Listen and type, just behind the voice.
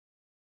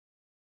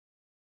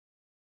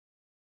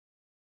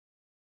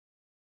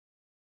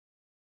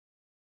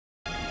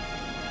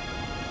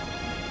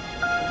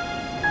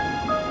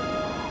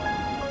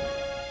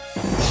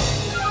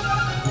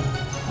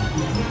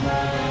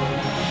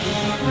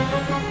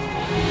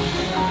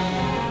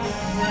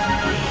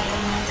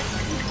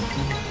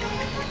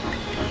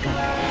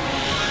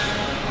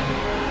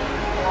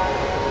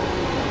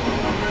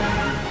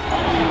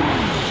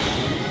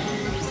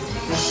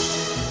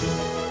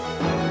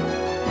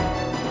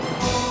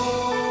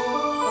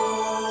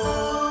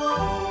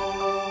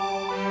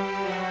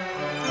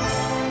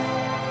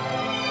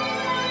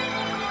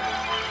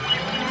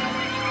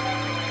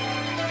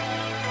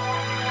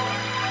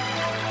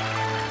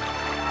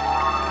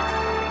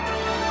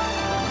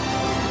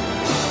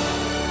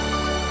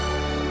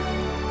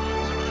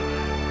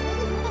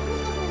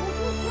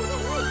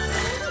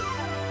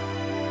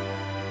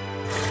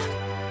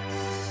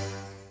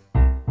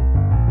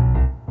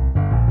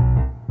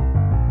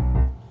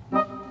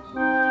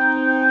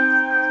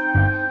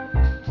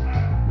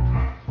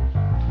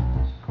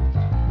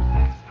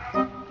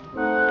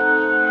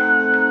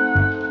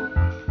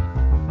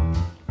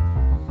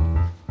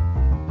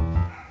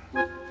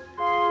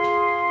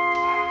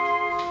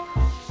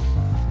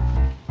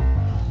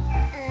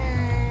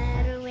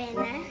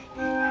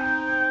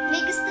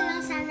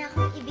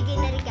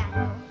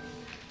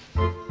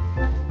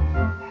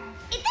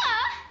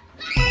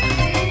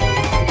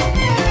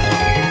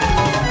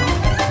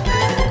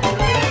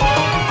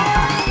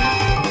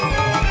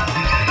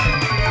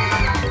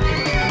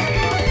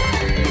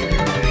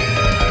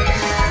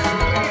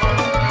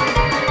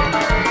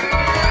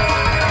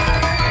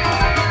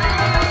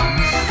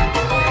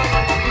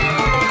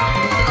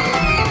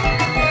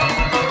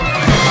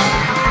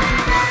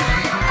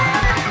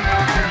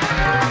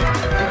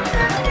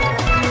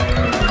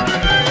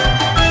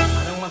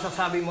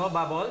sinasabi mo,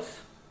 Bubbles?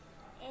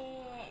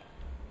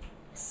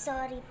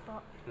 Sorry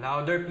po.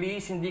 Louder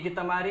please, hindi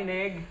kita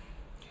marinig.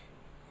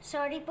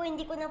 Sorry po,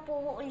 hindi ko na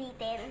po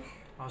uulitin.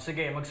 O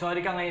sige,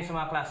 mag-sorry ka ngayon sa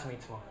mga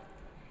classmates mo.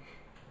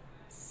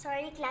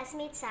 Sorry,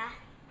 classmates, ha?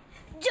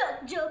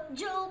 Joke, joke,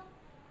 joke!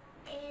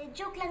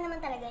 Joke lang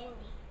naman talaga yun,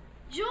 eh.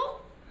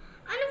 Joke?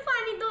 Anong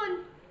funny dun?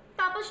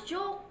 Tapos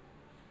joke?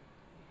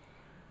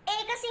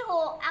 Kasi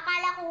ho,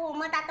 akala ko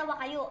matatawa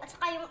kayo. At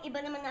saka yung iba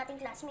naman nating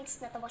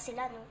classmates, natawa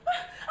sila, no?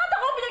 At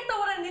ako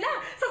pinagtawaran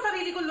nila sa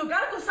sarili kong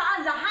lugar kung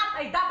saan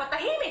lahat ay dapat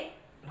tahimik.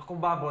 Naku,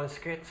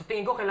 Bubbles, sa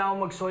tingin ko kailangan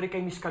mag-sorry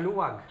kay Miss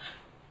Kaluwag.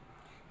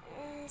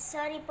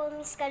 Sorry po,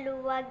 Miss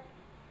Kaluwag.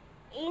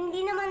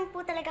 Hindi naman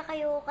po talaga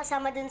kayo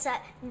kasama dun sa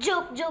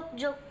joke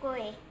ko,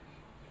 eh.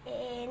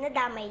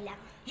 Nadamay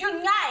lang. Yun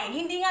nga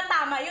hindi nga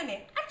tama yun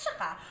eh. At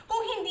saka,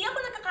 kung hindi ako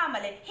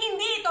nagkakamali,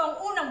 hindi ito ang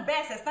unang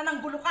beses na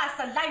nanggulo ka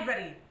sa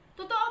library.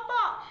 Totoo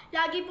po.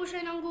 Lagi po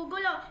siya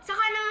nanggugulo. Saka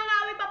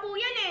nangangawi pa po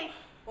yan eh.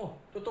 Oh,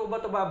 totoo ba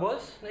to,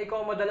 Bubbles? Na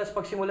ikaw madalas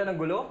pagsimula ng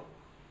gulo?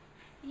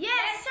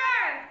 Yes,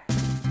 sir!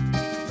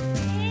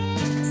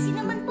 Kasi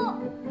naman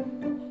po.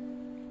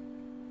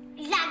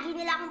 Lagi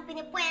nila akong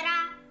pinipwera.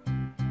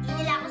 Di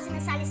nila ako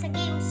sinasali sa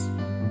games.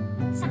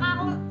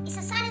 Saka kung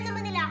isasali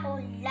naman nila ako,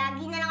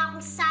 lagi na lang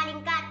akong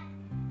sasaling kat.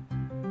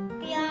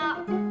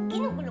 Kaya,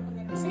 ginugulo ko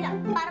na lang sila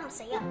para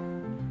masaya.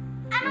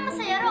 Ano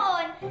masaya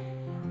roon?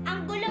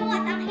 Ang gulo mo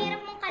at ang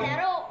hirap mong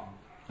kalaro.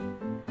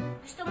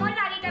 Gusto mo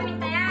lagi kaming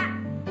taya?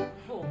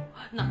 Oh,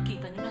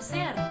 nakita niyo na,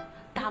 sir.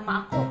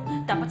 Tama ako.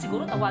 Dapat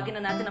siguro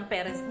tawagin na natin ang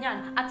parents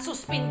niyan at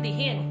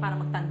suspindihin para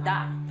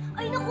magtanda.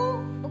 Ay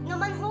naku, huwag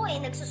naman ho eh.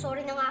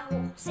 Nagsusorry na nga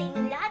ho sa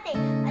inyong lahat eh.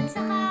 At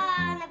saka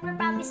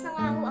nagpa-promise na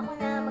nga ho ako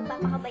na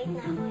magpapakabait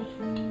na ako eh.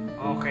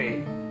 Okay.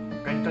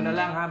 Ganito na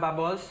lang ha,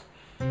 Bubbles.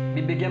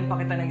 Bibigyan pa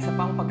kita ng isa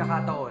pang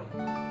pagkakataon.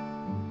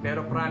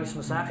 Pero promise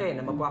mo sa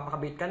akin na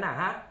magpapakabait ka na,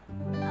 ha?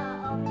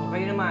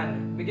 Okay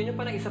naman, bigyan niyo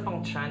pa ng isa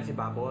pang chance si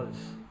Bubbles.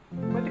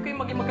 Pwede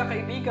kayong maging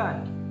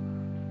magkakaibigan.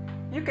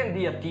 You can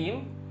be a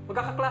team.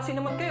 Magkakaklase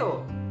naman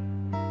kayo.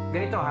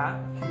 Ganito ha,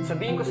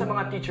 sabihin ko sa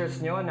mga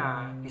teachers nyo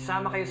na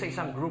isama kayo sa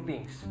isang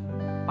groupings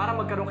para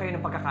magkaroon kayo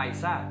ng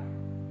pagkakaisa.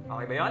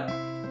 Okay ba yun?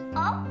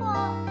 Opo!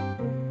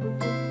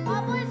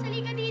 Opo,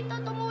 salika dito.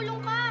 Tumulong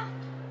ka.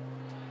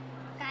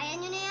 Kaya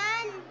nyo na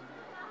yan.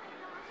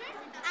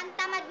 Ang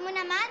tamad mo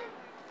naman.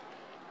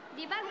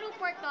 Di ba group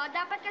work to?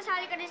 Dapat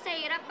kasali ka rin sa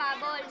hirap,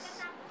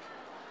 Bubbles.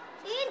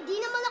 Hindi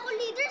naman ako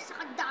leader.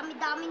 Saka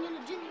dami-dami nyo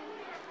na dyan.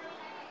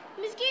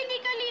 Miski hindi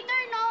ka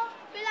leader, no?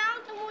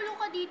 Kailangan tumulong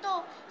ka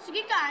dito.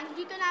 Sige ka,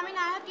 dito namin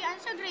nahatian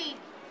sa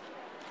grade.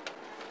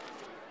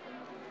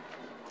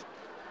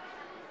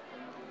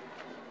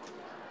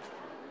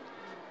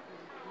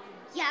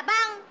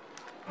 Yabang!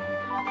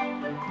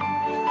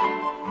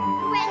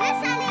 Pwede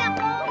sali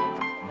ako?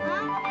 Ha?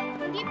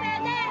 Hindi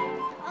pwede.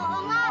 Oo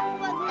nga,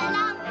 wag na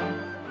lang.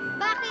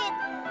 Bakit?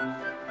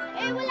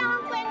 Wala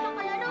kang kwentang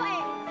kalaro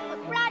eh.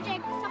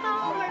 Mag-project, saka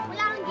homework,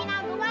 wala kang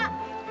ginagawa.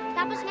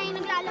 Tapos ngayon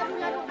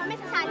naglalaro-laro kami,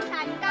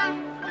 sasali-sali ka.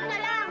 Huwag na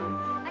lang.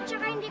 At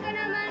saka hindi ka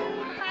naman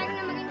parang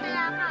na maging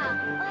taya ka.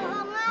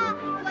 Oo nga,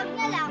 wag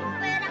na lang.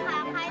 Pwera ka,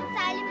 kahit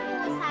saling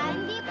pusa,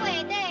 hindi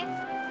pwede.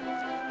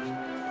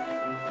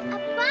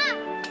 Aba,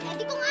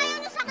 di kung ayaw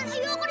nyo sa akin,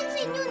 ayoko rin sa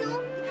inyo, no?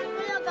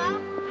 Talaga?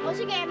 O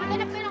sige,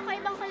 maghanap ka ng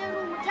kaibang kalaro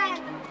mo dyan.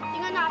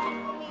 Tingnan natin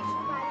kung may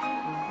sumali.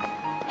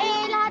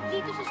 Lahat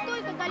dito sa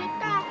school, kagalit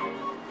ka.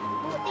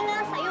 Buti nga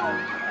sa'yo.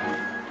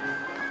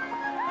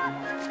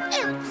 Sa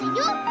inyo?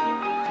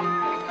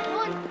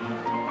 Yun.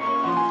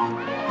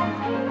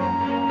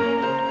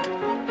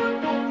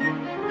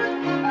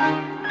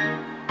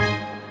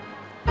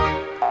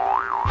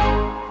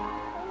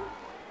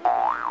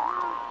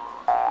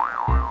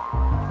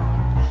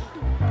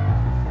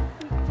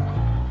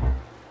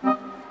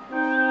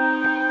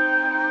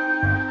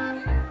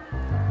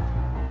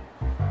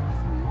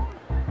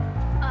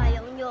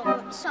 Ayaw nyo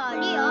akong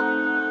isali, ah.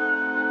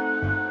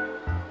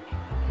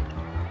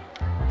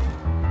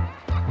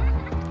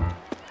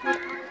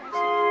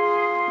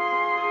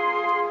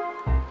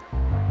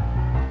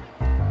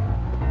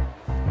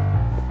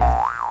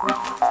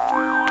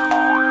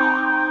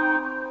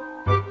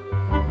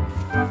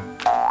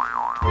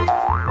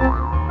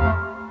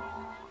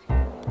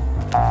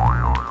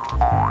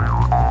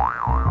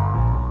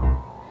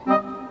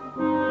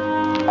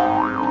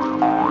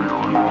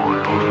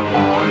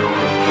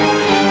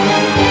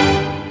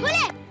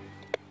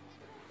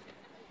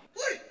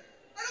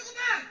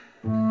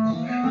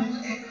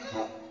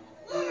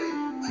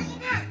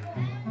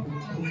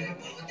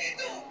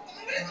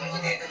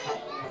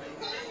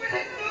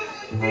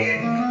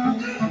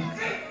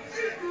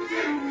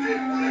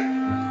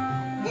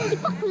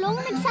 Tipaklong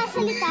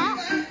nagsasalita?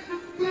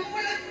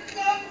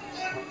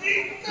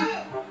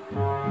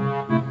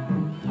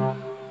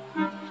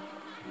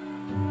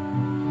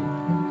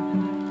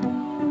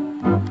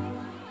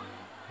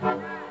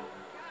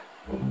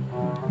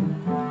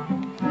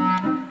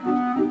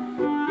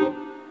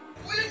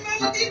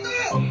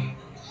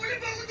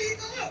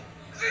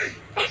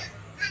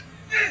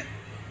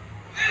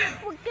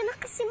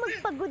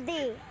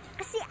 eh.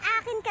 Kasi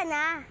akin ka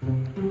na.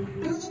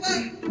 Ano ka ba?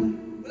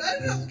 Wala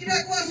naman akong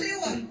ginagawa sa'yo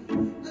ah.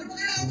 Ano ba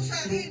kailangan mo sa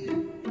akin?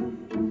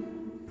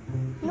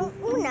 Nung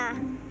una,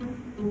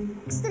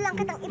 gusto lang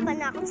kitang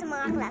ipanakot sa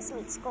mga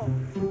classmates ko.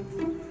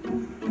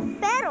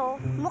 Pero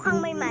mukhang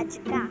may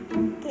magic ka.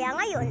 Kaya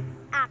ngayon,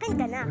 akin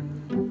ka na.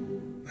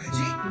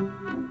 Magic?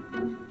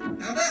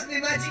 Tama, may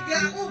magic nga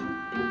ako.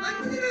 Paano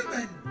mo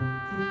nalaman?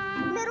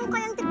 Meron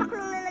kayang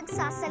tipaklong na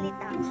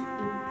nagsasalita.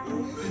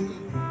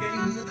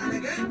 Galing mo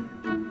talaga.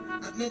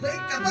 At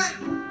mabait ka pa.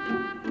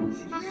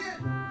 Sige na,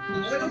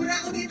 makawalan mo na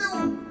ako dito.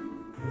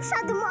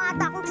 Masyado mo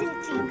ata akong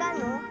chinichika,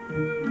 no?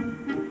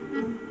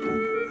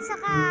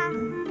 Saka,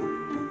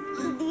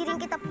 hindi rin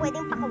kita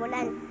pwedeng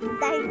pakawalan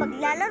dahil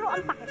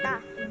paglalaroan pa kita.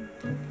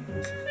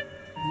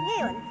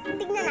 Ngayon,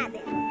 tignan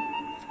natin.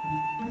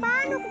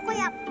 Paano ko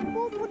kaya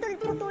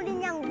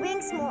puputol-putulin yung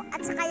wings mo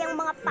at saka yung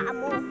mga paa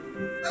mo?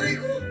 Aray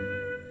ko!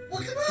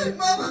 Huwag naman!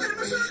 Maawa ka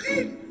naman sa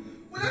akin!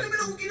 Wala naman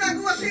akong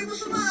ginagawa sa'yo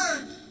masama!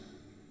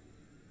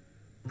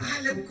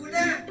 Alam ko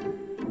na!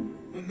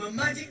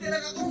 Mamamagic na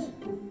lang ako!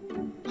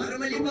 Para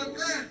malibang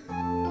ka!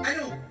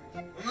 Ano?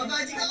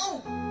 Mamamagic ako!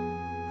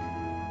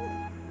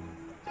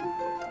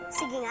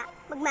 Sige nga,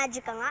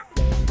 mag-magic ka nga.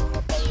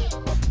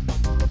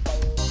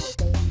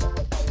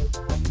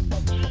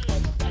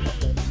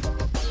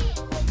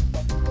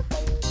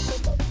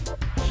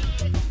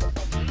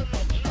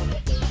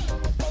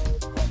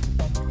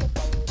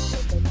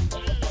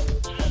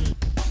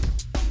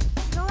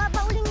 Ano nga ba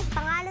uling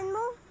pangalan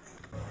mo?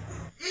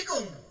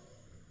 Ikong!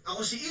 Ako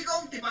si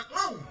Ikong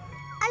Tipaklong!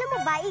 Alam mo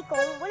ba,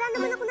 Ikong, wala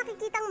naman ako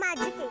nakikitang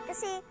magic eh.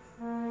 Kasi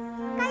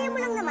kaya mo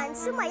lang naman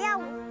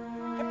sumayaw.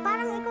 Eh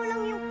parang ikaw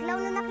lang yung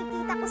clown na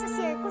nakikita ko sa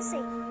circus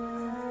eh.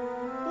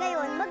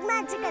 Ngayon,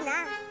 mag-magic ka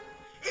na.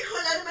 Eh,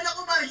 wala naman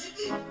ako magic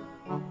eh!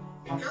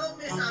 Ikaw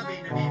may sabi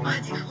na may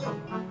magic ako.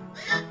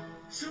 Kaya,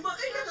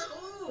 sumakay lang ako!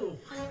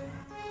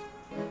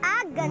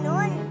 Ah,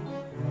 ganon.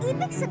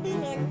 Ibig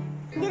sabihin,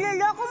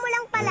 niloloko mo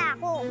lang pala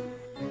ako.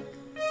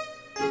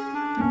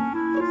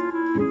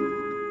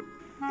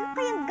 Ano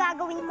kayang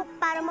gagawin ko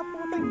para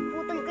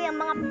maputol-putol ko yung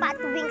mga bat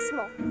wings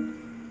mo?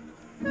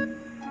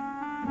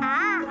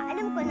 Ah,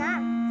 alam ko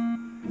na.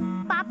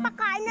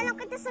 Papakain na lang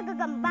kita sa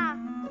gagamba.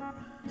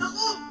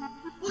 Ako!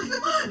 Huwag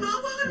naman!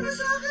 Maawa ka naman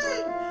sa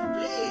akin!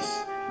 Please!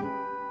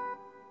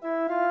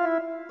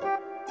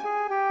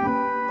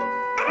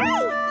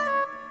 Aray!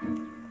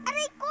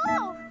 Aray ko!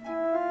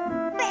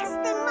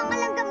 Besteng mga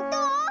langgam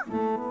to!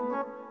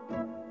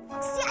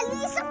 Si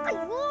Alisa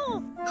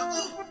kayo!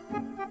 Ako!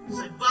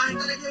 Salbahe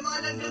talaga yung mga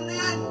langgam na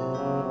yan!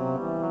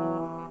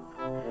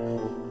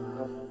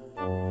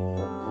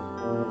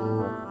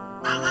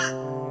 Tama!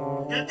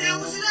 Gantihan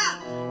mo sila!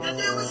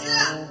 Gantihan mo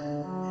sila!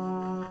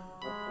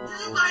 Diyan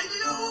yung bahay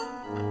nila, oh!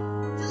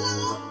 Diyan lang,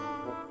 oh!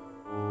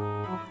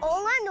 Oo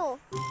nga, no?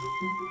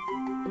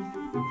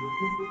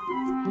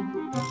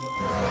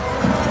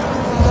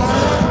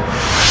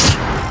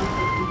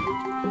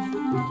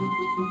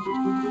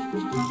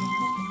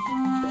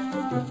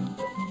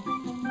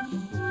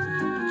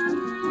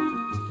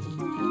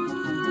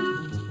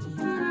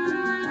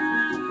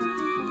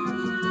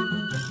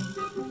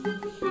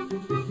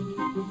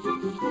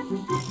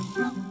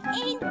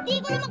 Eh, hindi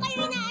ko naman kayo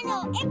inaano.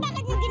 Eh,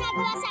 bakit yung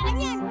ginagawa sa akin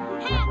yan?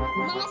 Ha?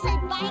 Mga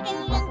salbahe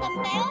kayong langgam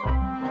kayo?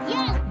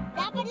 Yan!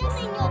 Dapat lang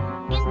sa inyo,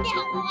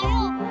 gantihan ko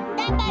kayo.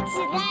 Dapat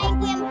sirain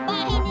ko yung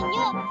bahay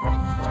ninyo.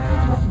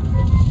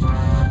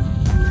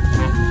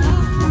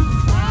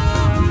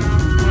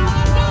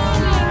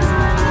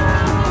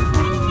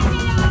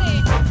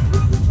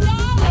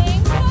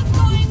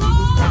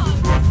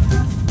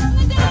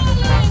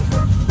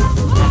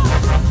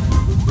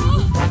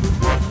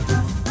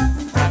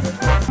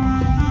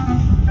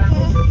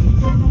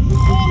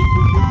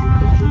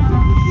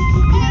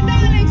 Mga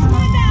darlings,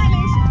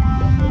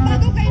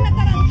 bago kayo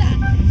nataranta,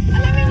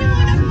 alamin niyo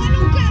muna kung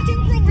anong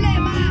klaseng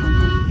problema.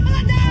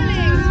 Mga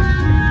darlings!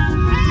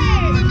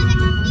 Hey!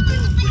 Hindi ko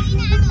naman kayo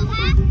inaano,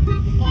 ha?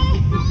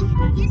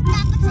 Yan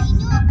dapat sa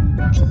inyo.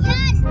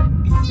 Ayan!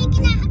 Kasi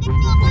kinakagat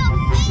niyo ako.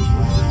 Eh,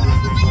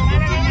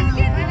 hindi ko naman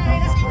kayo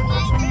inaano.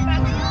 Salbahe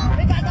talaga kayo.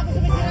 May bata ko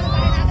sumisira ng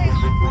bahay natin.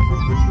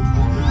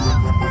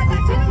 Bata,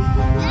 sino?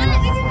 Ano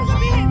ang ibig mo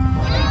sabihin?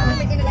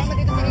 Hindi ko nalaman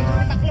dito sa Igong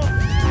Tipaklong.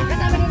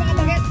 Kasama ng mga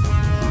bagets.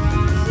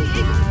 Si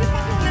Igong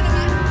Tipaklong na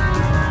naman.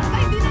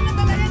 Ay, hindi na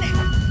nadala yan eh.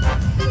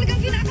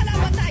 Talagang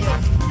kinakalaban tayo.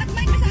 At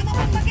may kasama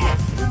pang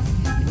bagets.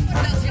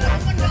 Mandaw sila.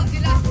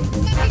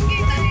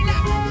 Makikita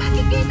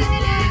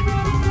nila.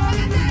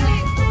 Mga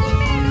darling,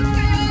 kumilos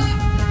kayo.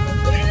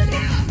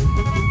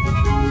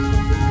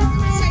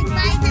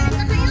 Salbahe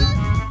talaga kayo.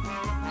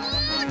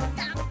 Oh,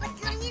 dapat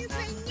lang yun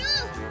sa inyo.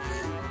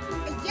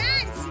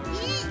 Ayan,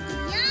 sige,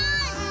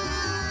 ayan.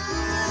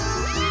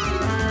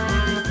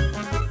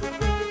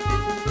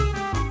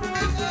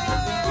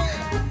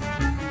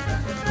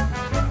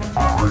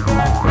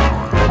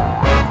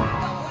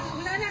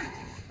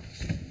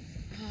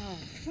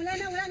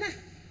 Wala na.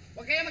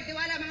 Huwag kayo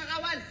magtiwala, mga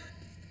kawal.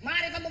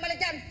 Maaari pang bumalik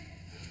yan.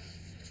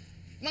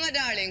 Mga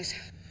darlings,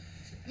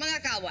 mga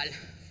kawal,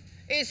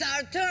 it's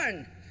our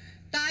turn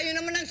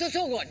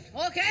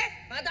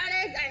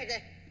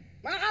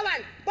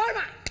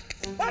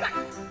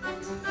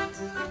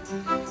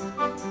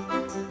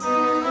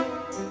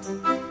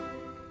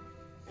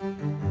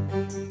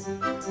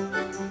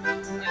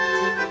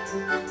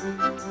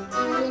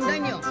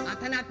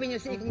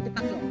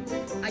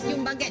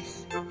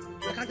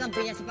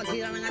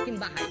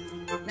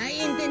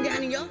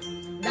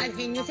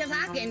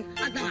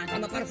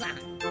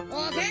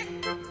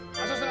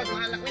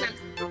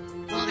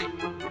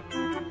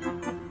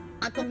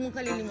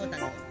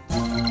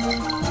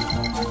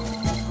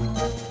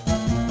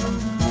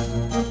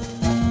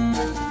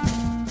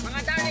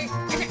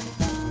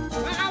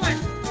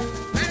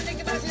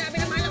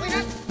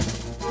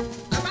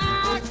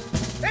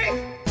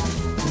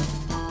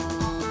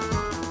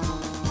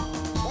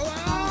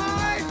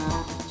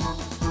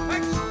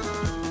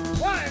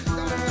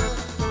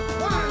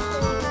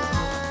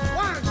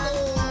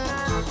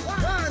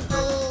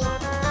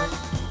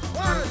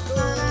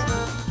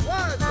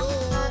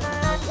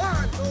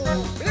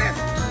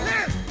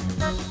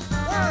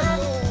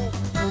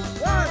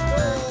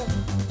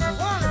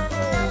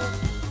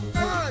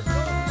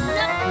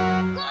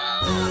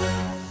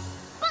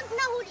Pag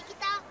nahuli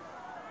kita,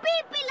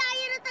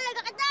 pipilayan na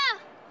talaga kita!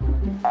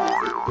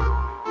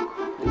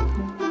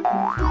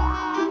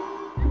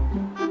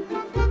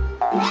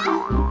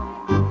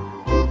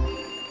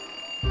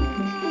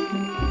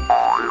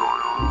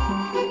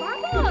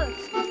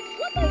 Bubbles!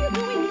 What are you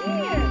doing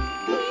here?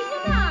 Tingin nyo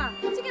na.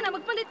 Sige na,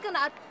 magpalit ka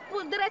na at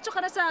diretso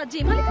ka na sa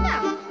gym. Halika na.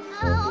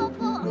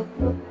 Opo.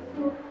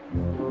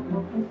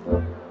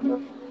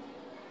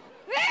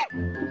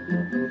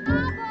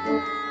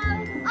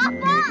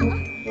 Opo!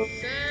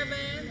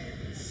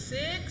 7,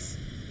 6,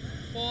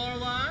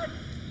 forward,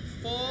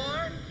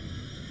 4,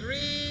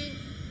 3,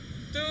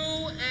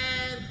 2,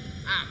 and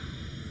up.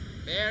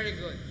 Very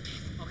good.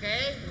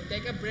 Okay, we'll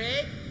take a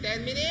break.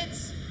 10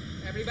 minutes.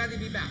 Everybody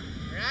be back.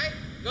 Alright?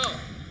 Go.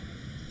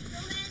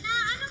 Rowena,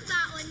 anong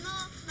baon mo?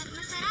 Pag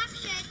masarap,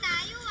 share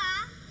tayo,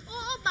 ah.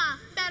 Oo ba?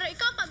 Pero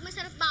ikaw, pag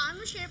masarap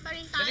baon mo, share pa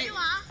rin tayo,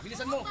 ah.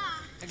 Bilisan mo.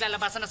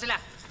 Naglalabasan na sila.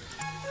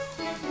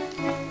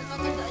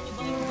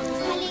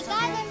 Halika,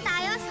 din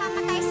tayo. Sama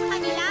tayo sa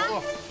kanila.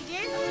 Oo. Sige.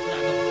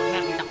 Sigurado ko pag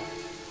nakita ko.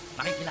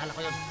 Makikilala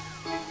ko yun.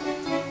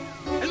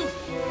 Ayun!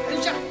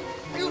 Ayun siya!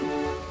 Ayun!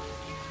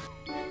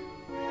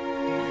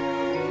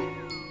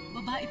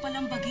 Babae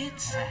palang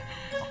bagets.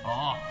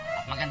 Oo.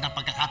 At magandang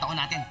pagkakataon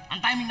natin.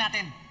 Ang timing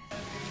natin.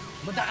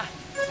 Munda ka.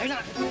 Ayun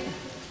na.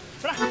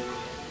 Tara!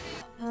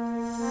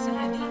 Sir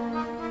Eddie,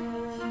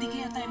 hindi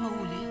kaya tayo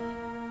mahuli?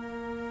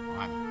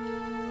 Juan,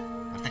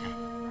 pero teka,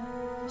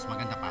 mas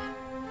maganda pa.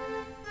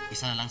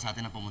 Isa na lang sa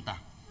atin ang pumunta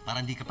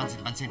para hindi ka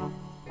pansin-pansin.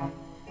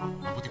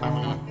 Mabuti pa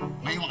ako na lang.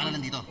 Maiwan ka na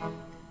lang dito.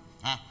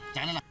 Ha?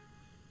 Tsaka na lang.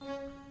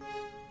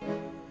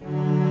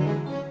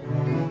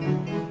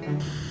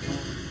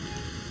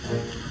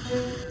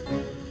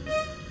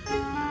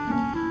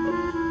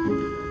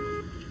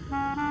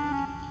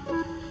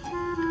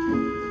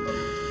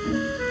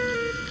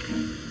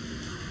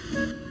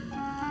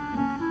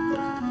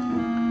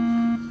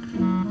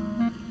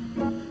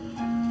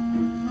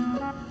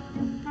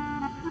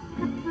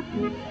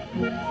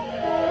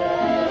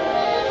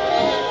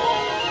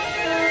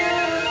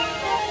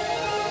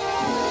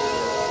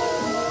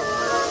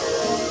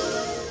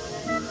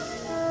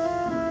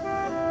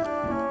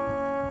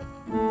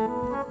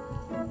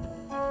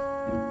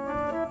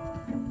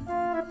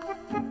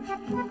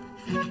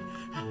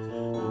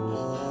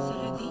 Sir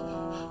Eddie,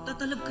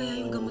 tatalab kaya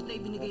yung gamot na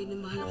ibinigay ni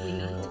Mahal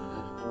Queen Aunt?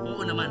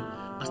 Oo naman.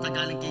 Basta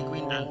galing kay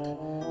Queen Aunt.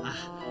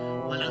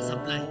 Walang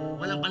supply,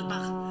 walang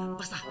palpak.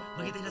 Basta,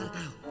 maghintay na lang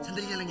tayo.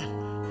 Sandali na lang yan.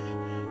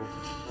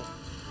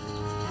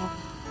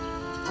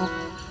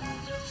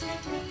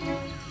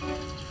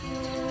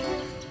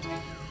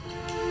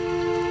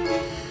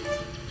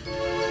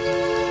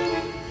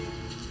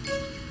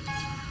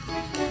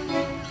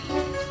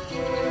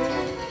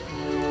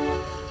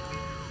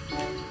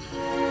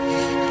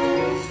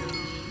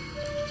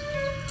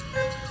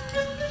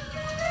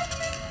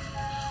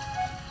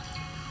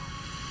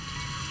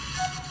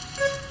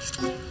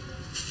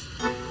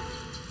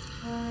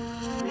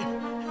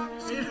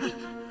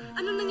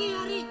 Ano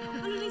nangyayari?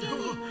 Ano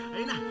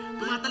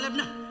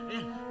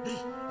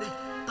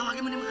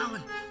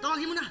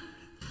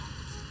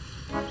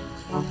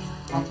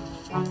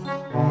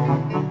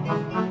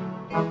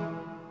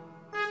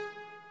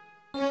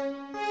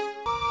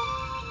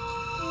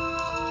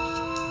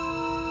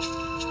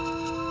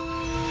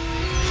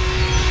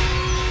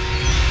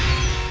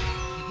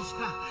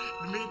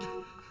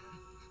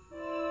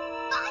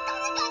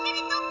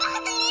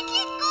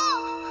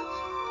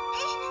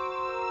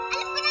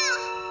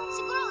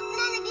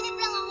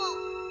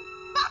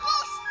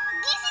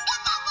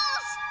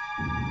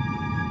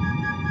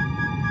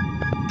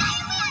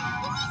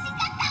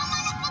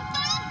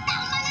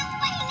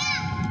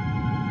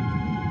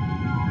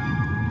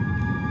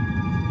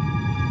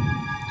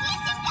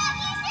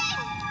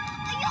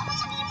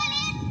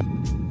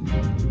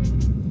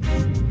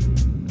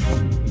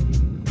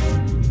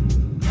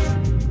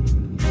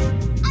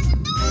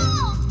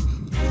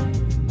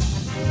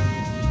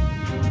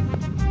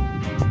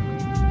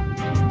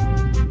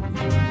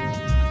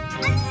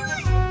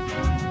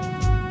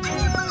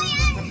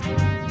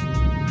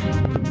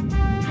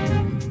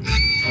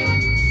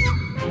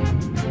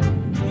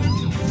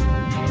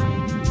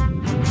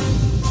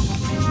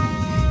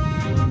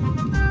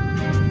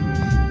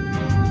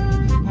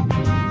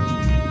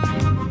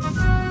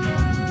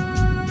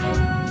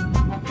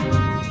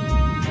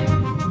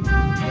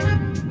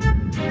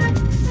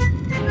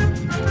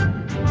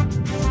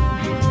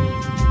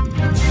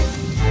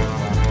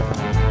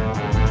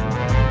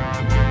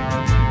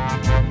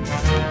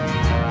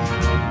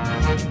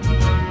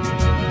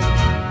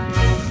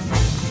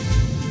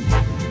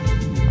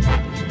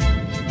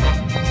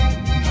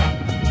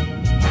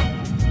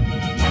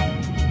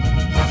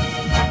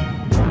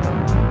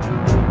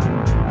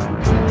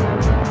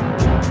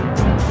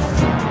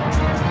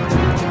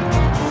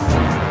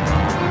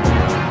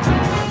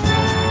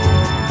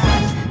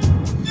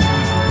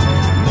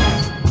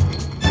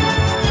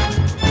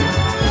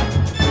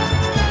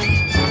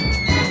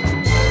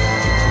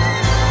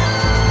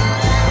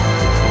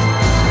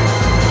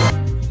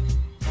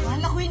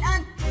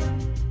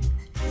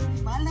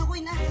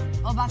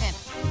O bakit?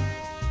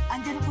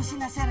 Andiyan na po si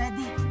Sir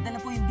ready. Dala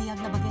po yung bihag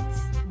na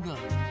bagets.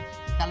 Good.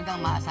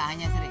 Talagang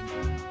maasahan niya si Ray.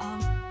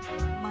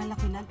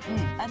 Malaki na.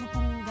 Ano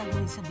pong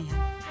gagawin sa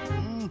bihag?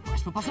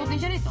 Pues papasukin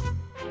siya rito.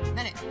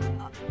 Dali.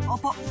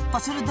 Opo,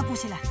 pasunod na po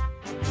sila.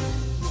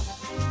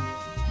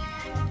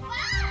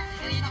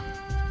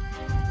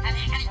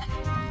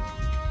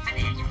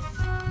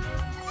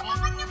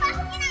 Bakit niyo ba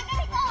ako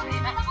ginaganito?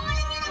 Papakulan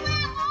niyo naman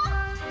ako!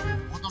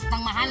 Utos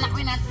ng mahal na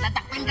Queen at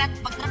tatakpin ka at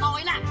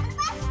magtrabaho na.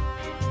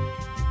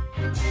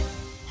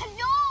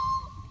 Hello!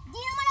 Di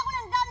naman ako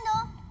langgam, no?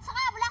 Saka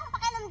wala akong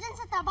pakialam dyan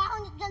sa trabaho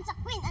niyo dyan sa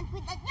Queen and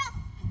niya.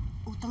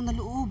 Utang na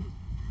loob.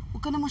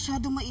 Huwag ka na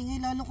masyadong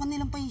maingay, lalo ka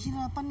nilang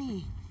pahihirapan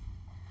eh.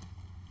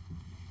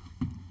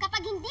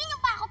 Kapag hindi niyo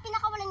pa ako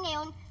pinakawalan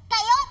ngayon,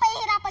 kayo ang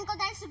pahihirapan ko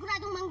dahil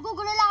siguradong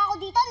manggugulo lang ako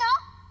dito, no?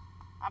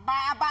 Aba!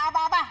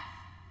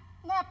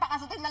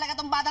 Napakasutin talaga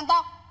tong batang to.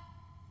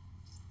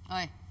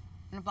 Oy,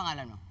 anong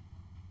pangalan mo?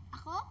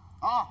 Ako?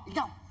 Oo,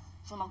 ikaw.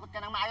 Sumagot ka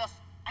ng maayos.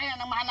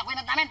 Ayan ang mahal na Queen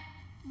namin.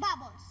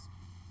 Bubbles.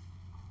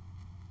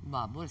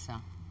 Bubbles,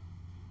 ha?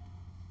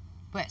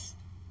 Pues,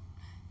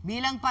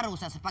 bilang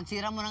parusa sa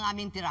pagsira mo ng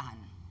aming tirahan,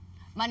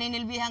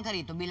 maninilbihan ka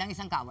rito bilang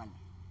isang kawal.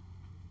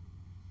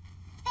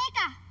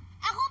 Teka,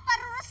 ako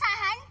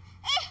parurusahan?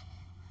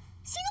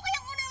 Sino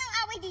kayang unang nang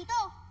away dito?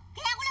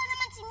 Kaya ko lang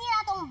naman sinira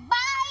tong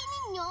bahay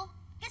ninyo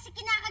kasi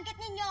kinakagat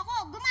ninyo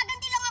ako.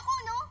 Gumaganti lang ako,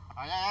 no?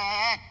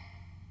 Ay!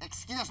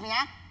 Excuse me,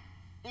 ha?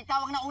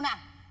 Ikaw ang nauna.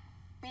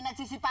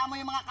 Pinagsisipa mo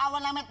yung mga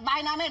kawal namin at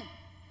bahay namin.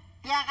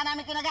 Kaya ka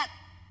namin kinagat.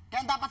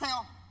 Kaya dapat sa'yo,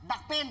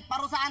 dakpin,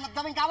 parusahan at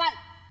gawing kawal.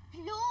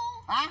 Hello?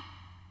 Ha?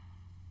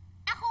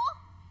 Ako?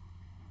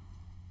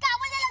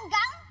 Kawal na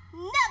langgam?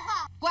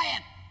 Never!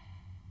 Quiet!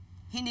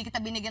 Hindi kita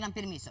binigyan ng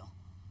permiso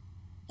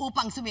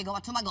upang sumigaw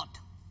at sumagot.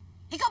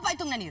 Ikaw pa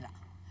itong nanira.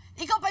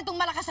 Ikaw pa itong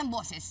malakas ang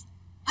boses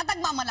at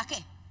nagmamalaki.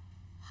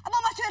 Aba,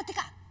 maswerte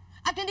ka.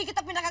 At hindi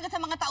kita pinakagat sa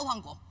mga tauhan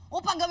ko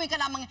upang gawin ka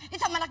lamang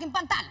isang malaking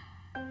pantal.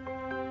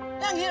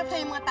 Ang hirap sa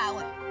mga tao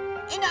eh.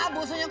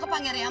 Inaabuso niyo ang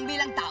kapangyarihan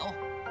bilang tao.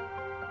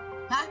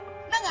 Ha?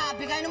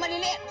 Nangaapi kayo ng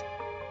maliliit.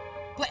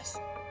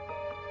 Pues,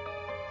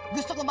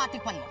 gusto ko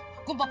matikpan mo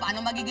kung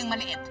paano magiging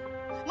maliit.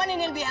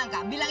 Maninilbihan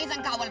ka bilang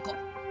isang kawal ko.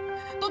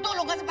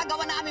 Tutulong ka sa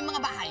paggawa ng aming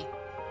mga bahay.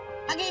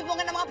 Mag-iipon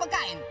ka ng mga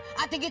pagkain.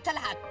 At higit sa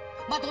lahat,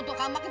 matuto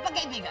kang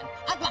makipagkaibigan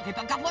at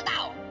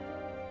makipagkapwa-tao.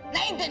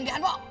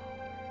 Naiintindihan mo?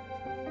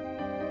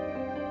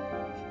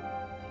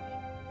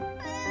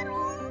 Pero,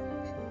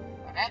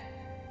 Bakit?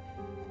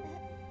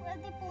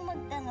 pwede po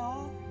magtanong.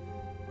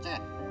 Sige,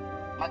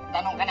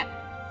 magtanong ka na.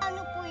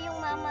 Ano po yung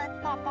mama at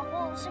papa ko?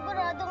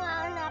 Sigurado nga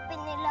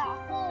hanapin nila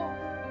ako.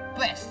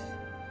 Pues,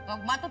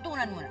 pag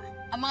matutunan mo na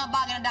ang mga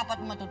bagay na dapat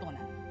mo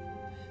matutunan,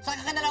 saka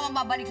ka na lang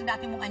mababalik sa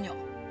dati mong anyo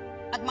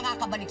at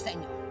makakabalik sa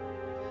inyo.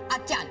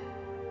 At yan,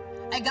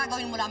 ay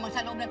gagawin mo lamang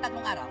sa loob ng 3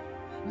 araw.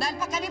 Dahil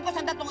pagkalipas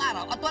ng 3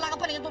 araw at wala ka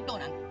pa rin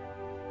natutunan,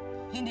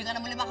 hindi ka na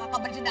muli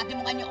makakabalik sa dati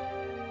mong anyo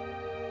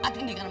at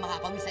hindi ka na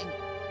makakauwi sa inyo.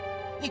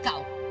 Ikaw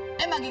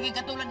ay magiging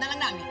katulad na lang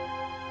namin.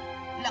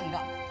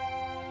 Langgam.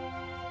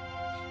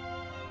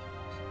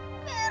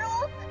 Pero,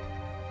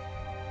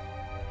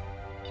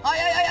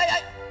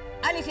 Ay!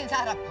 Alisin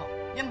sa harap ko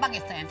yung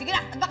bagis na yan. Sige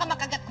na, at baka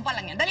makagat ko pa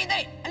lang yan. Dali!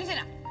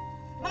 Alisin na.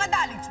 Mga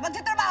darlings,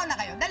 magsitrabaho na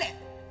kayo. Dali!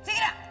 Sige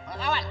na! Mga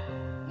kawal,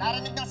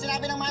 narinig ng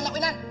sinabi ng mahal na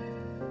Queen.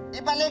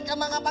 Ibalik ang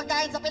mga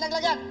pagkain sa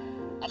pinaglagyan.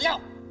 At ikaw,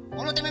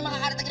 pulutin mo yung mga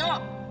karit na ginawa.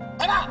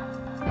 Trabaho!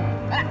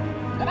 Tara!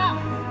 Trabaho!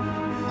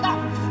 Ito!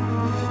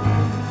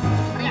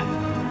 Maria!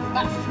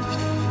 Ito!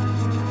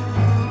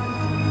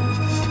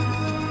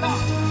 Ito!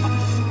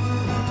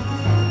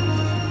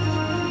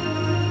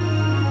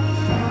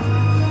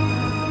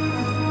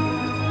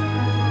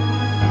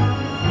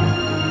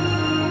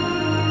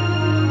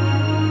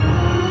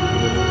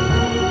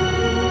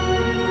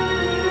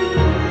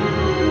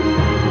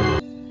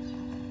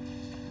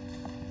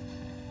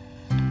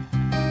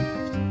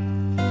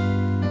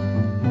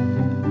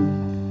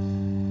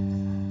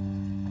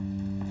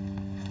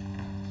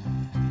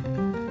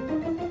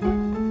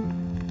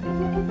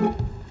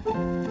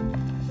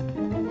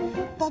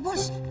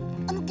 Bubbles,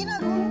 anong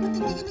ginagawa mo? Ba't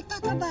hindi ka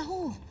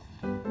nagtatrabaho?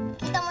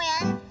 kita mo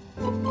yan?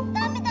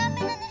 Dami-dami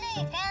na nila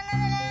eh. Kaya na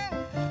nila yan.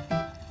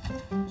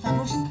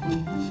 Bubbles,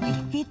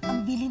 higpit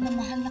ang bili ng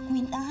mahal na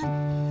Queen Anne.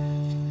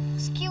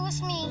 Excuse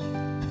me.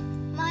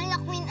 Mahal na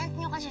Queen Aunt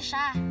nyo kasi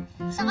siya.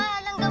 Saka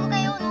langgam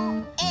kayo, no?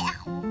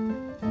 Ako.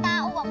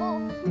 Tao ako.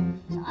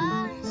 Saka,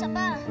 isa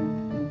pa.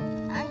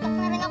 Naantok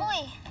na rin ako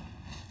eh.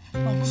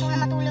 Gusto ko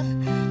na matulog.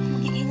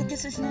 Mag-iingat ka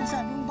sa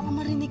sinasabi mo, baka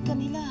marinig ka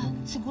nila.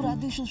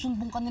 Sigurado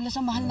susumbong ka nila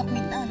sa mahal na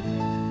Queen Anne.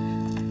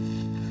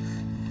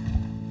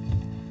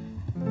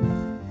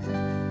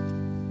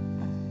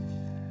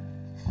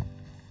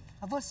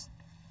 Bubbles,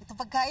 ito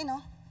pagkain,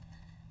 oh.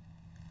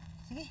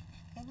 Sige,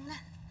 kain mo na.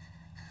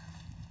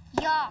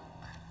 Yuck.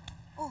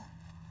 Oh,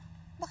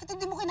 bakit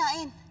hindi mo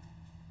kinain?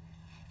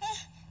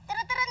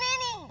 Tara-tara na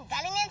yan eh.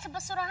 Galing na yan sa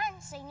basurahan.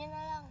 Sa inyo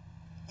na lang.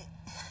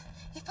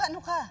 Paano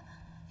ka?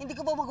 Hindi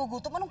ka ba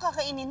magugutom? Anong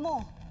kakainin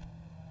mo?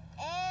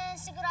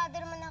 Sigurado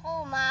naman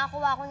ako.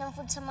 Makakuha ko ng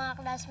food sa mga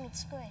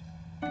classmates ko eh.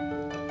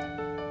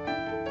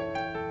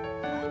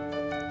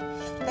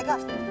 Teka.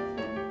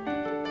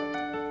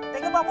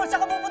 Teka, Bubbles,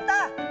 saan ka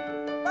pupunta?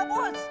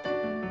 Bubbles!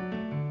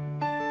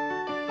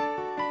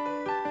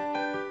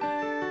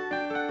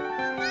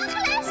 Mga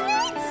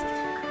classmates!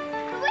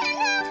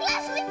 Rowena!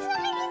 Classmates,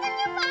 nakikita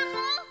niyo ba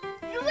ako?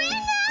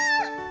 Rowena!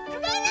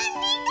 Rowena,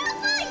 andito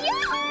ako!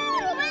 Yoo!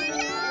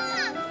 Rowena!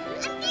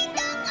 Andito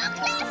ako,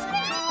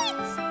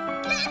 classmates!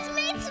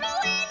 Classmates,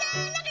 Rowena!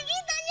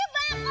 Nakikita niyo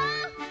ba ako?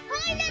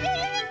 Hoy,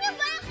 naririnig niyo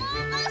ba ako?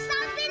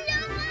 Kausapin niyo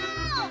ako!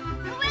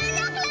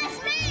 Rowena,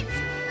 classmates!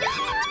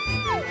 Yoo!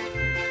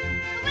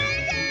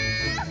 Rowena!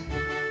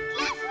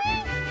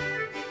 Classmates!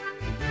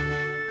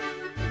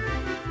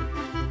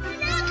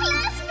 Wala,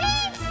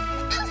 classmates!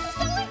 Ang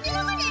susungod niyo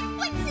naman eh!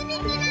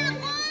 Pansinin niyo na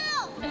ako!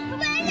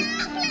 Wala,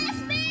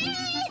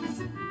 classmates!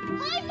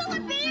 Hoy, mga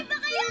beba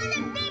kayo!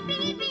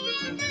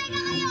 Nagbibingi-bingihan talaga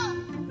kayo!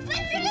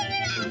 Pansinin niyo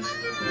na ako!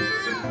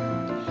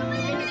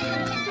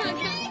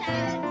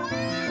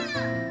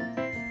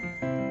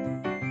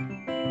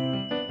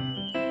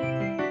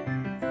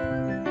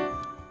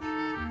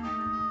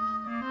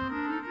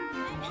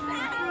 Wala,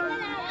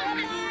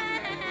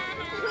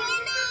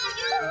 Wala,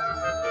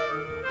 yoo-hoo!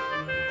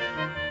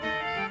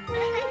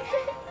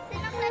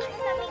 Sinong crush mo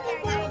sa Peter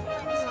Garden?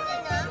 Sino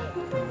na?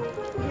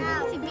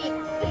 Now. Si Vic.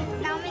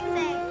 Now,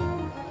 Mixer.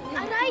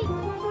 Aray!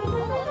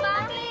 Oo,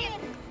 bakit?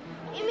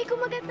 Eh, may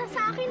kumagat na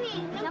sa akin eh.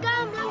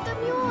 Langgam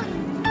yun.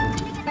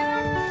 Halika na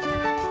nga.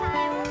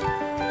 Tayo.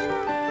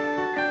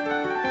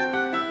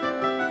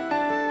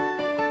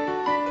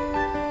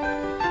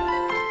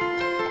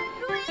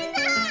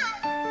 Rowena!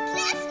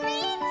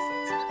 Classmates!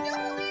 Huwag niyo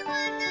akong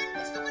iwanan.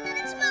 Gusto ko na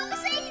rin sumama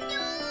sa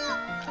inyo.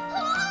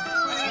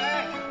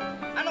 Hoy!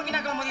 Anong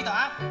ginagawa mo dito,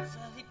 ha? Sa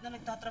jeep na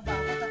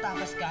nagtatrabaho,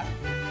 tatakas ka?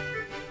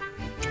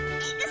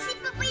 Eh, kasi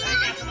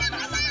papayagan na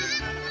kaya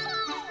ako!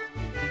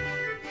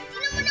 Di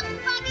naman ako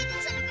bagay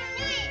dun sa lugar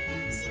niyo eh.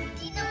 Kasi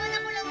di naman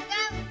ako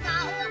langgam.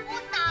 Tao ako,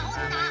 tao.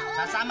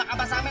 Sasama ka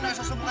ba sa amin o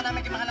susubukan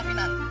namin kay Mahal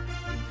Pinan?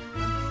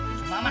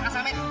 Sumama ka sa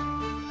amin.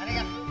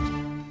 Halika.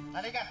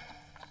 Halika.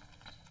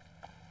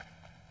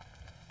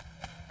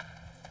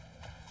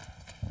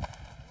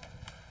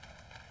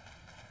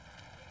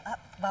 Ah,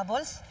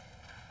 Bubbles?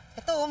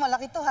 Ito,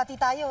 malaki to. Hati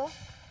tayo.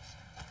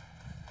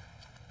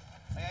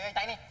 Ay,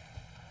 Tiny.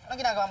 Anong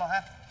ginagawa mo,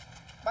 ha?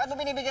 Bakit mo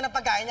binibigyan ng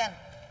pagkain yan?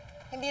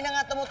 Hindi na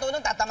nga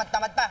tumutulong,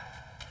 tatamad-tamad pa.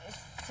 Eh,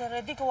 Sir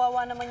Eddie,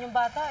 kawawa naman yung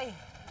bata eh.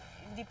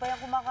 Hindi pa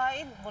yan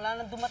kumakain. Wala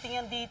nang dumating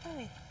yan dito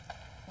eh.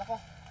 Nako,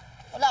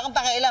 wala kang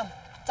pakialam.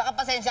 Tsaka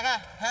pasensya ka,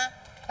 ha?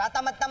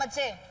 Tatamad-tamad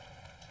siya eh.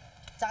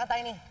 Tsaka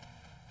Tiny,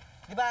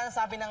 di ba ang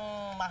sabi ng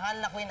mahal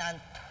na Queen Ant,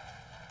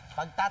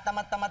 pag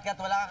tatamad-tamad ka at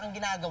wala kang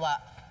ginagawa,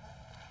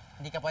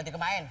 hindi ka pwede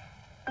kumain.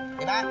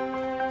 Di ba?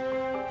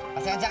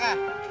 Pasensya ka.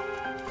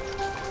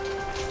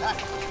 Ha?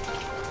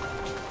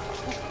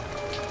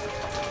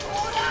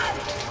 Ulan!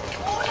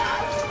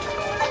 Ulan!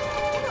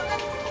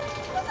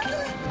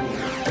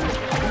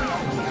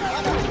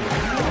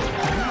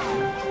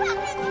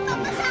 Bakit mo ba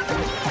kasama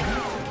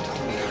niyo?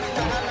 Hindi may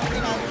mahal na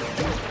Queen Ant.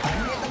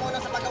 Dito muna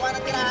sa paggawa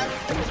ng tirahan.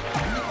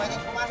 Hindi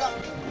pwedeng pumasok.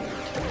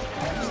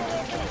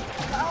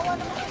 Naawa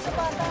naman kayo sa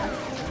bata.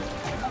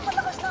 Pag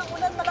malakas na ang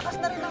ulan, malakas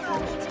na rin ang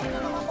hangin. Sige na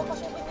naman,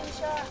 papasukin din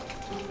siya.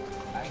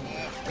 Ay,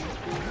 hindi.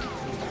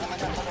 Gusto naman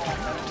siyang tulungan,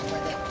 pero hindi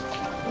pwede.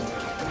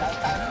 Dahil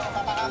tayo na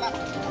mapapahamak,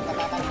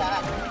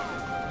 magpapamagsahan.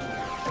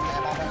 Kaya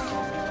Bubbles,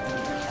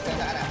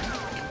 pasensya ka na.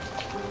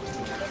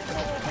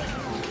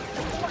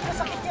 Kung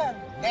magkasakit yan,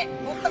 Hindi.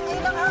 butang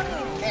ngayon ang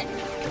hangin. Hindi.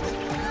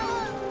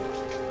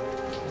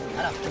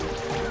 Ano?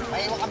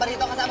 May iwan ka ba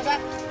rito kasama siya?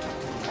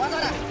 Pumasok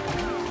na!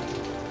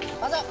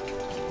 Pasok!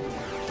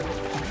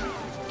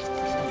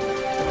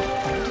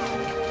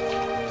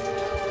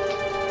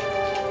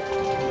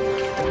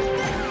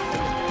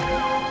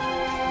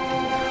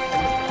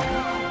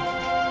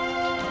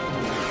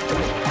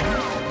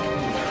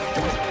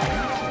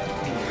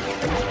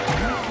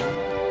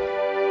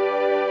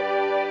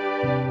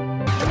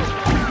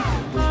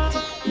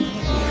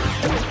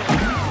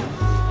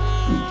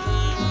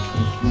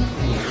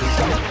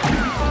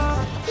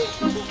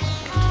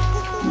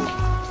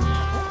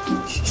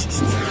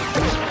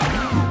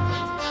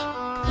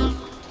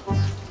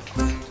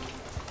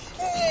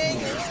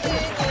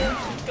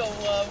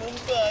 Kawawang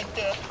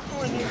bata.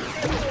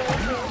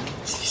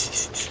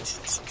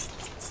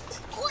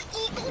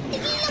 Kung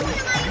tigilan mo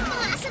na nga yung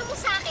mga asar mo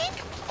sa akin.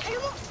 Alam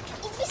mo,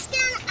 imbis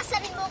kaya na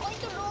asarin mo ako,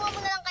 itulungan mo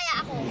na lang kaya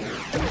ako.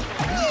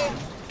 Eh,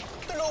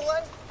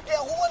 tulungan? Eh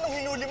ako anong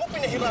hinuli mo?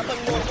 Pinahirapan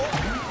mo ako?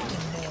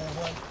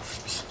 Tulungan.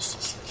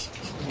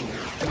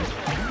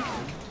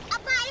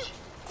 Aba eh,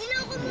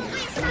 niloko mo ko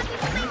eh. Sabi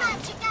mo may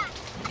magic ka.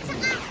 At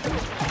saka,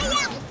 kaya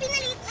ako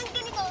pinalit ng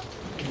ganito.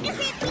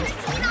 Kasi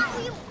pinasira ko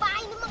yung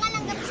bahay ng mga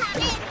langgam sa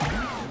akin.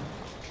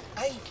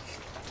 Ay,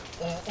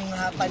 oo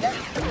nga pala.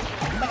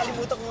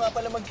 Nakalimutan ko nga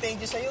pala mag-thank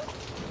you sa'yo.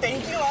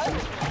 Thank you, ha?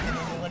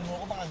 Tinulungan mo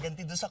ako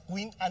makaganti doon sa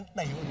Queen Ant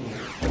na yun.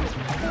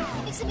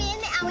 Ibig sabihin,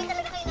 may away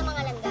talaga kayo ng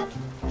mga langgam.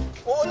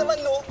 Oo naman,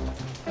 no?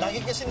 Lagi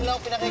kasi nila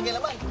ako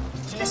pinakikilaman.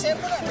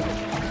 Siniservo na.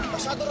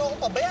 Masyado raw ako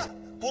pabaya.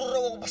 Puro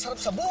raw ako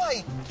masarap sa buhay.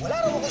 Wala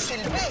raw ako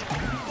silbi.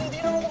 Hindi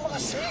raw ako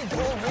makasave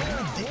o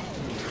rainy day.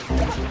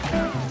 Diba?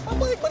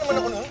 Papayag ba naman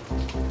ako nun?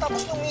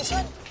 Tapos nung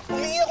minsan,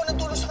 humingi ako ng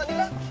tulong sa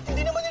kanila.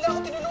 Hindi naman nila ako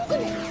tinulungan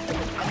eh.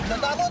 Ang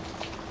nadamot.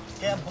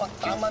 Kaya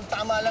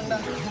tama-tama lang na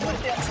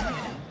gumanti ako sa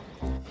kanila.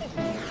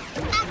 Ganun.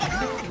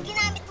 At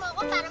ginamit mo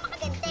ako para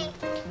makaganti.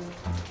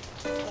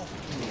 Oh,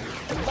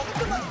 bakit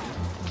naman?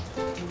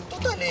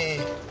 Total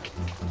eh.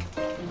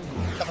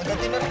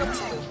 Nakaganti na rin ako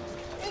sa'yo.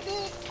 Eh di,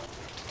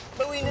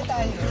 bawi na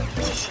tayo.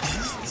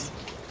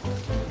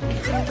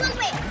 Anong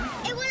bawi?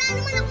 Eh wala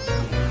naman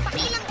akong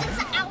pakialam dun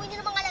sa awin niyo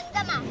ng mga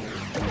langgam ah.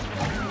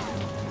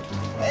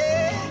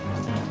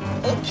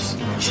 Oops.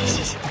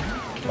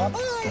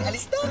 Bye-bye.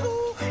 Alis na ako.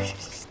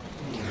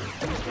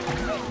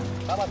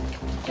 Babag,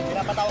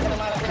 pinapatawag ka ng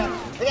mga langgam.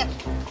 Sige,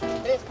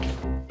 bilis.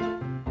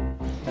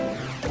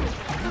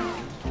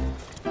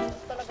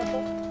 Talaga to.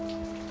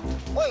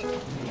 Hoy,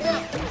 sige.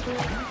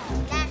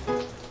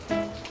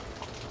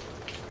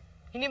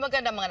 Hindi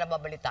maganda mga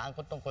nababalitaan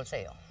ko tungkol sa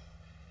iyo.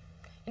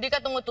 Hindi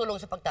ka tumutulong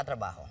sa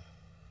pagtatrabaho.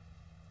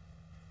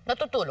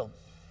 Natutulog.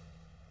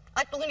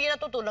 At kung hindi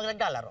natutulog,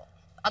 naglalaro.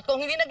 At kung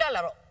hindi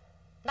naglalaro,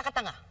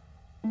 nakatanga.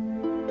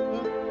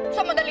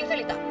 Sa madaling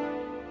salita,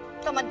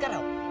 tamad ka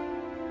raw.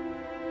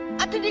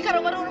 At hindi ka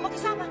raw marunong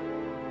makisama.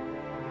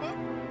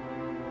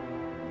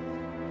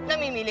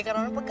 Namimili ka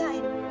raw ng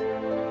pagkain.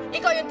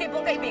 Ikaw yung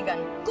tipong kaibigan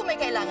kung may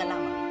kailangan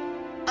lamang.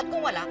 At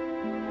kung wala,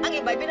 ang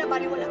iba'y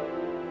binabaliwala.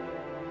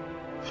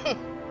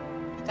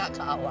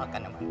 Kakaawa ka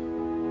naman.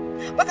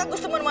 Baka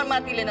gusto mo naman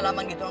manatili na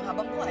lamang dito ang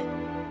habang buhay.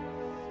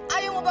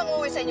 Ayaw mo bang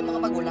uuwi sa inyong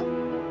mga magulang?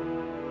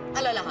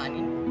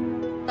 Alalahanin,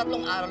 3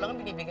 araw lang ang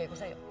binibigay ko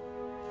sa'yo.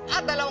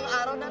 At 2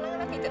 araw na lang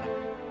ang natitira.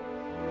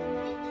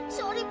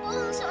 Sorry po.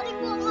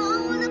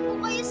 Maawa na po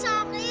kayo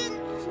sa akin.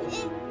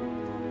 Eh,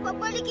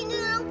 babalikin niyo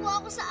na lang po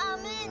ako sa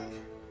amin.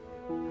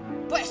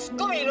 Pwes,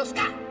 kumilos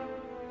ka!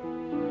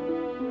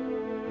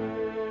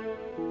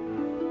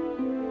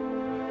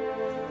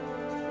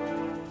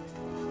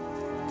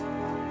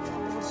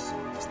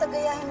 Basta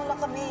gayahin mo lang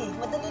kami.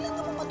 Madali lang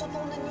naman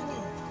matutunan yun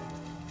eh.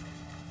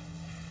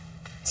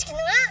 Sige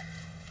na nga.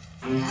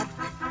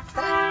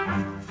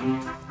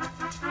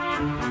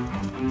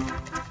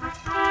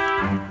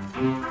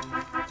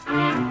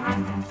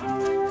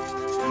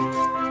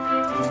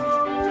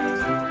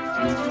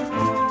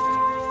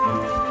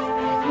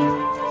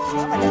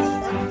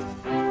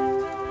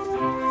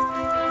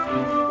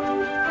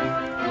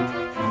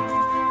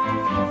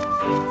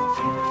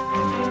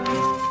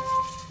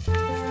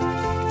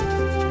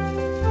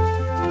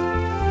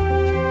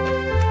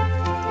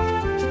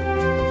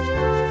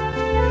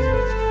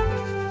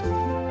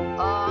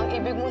 Ang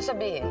ibig mong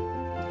sabihin,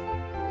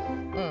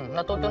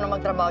 natuto na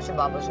magtrabaho si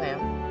Bubbles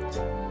ngayon.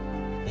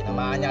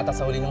 Tinamaan yata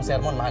sa huli ng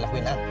sermon, mahal na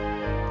Queen Anne.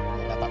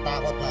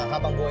 Natatakot na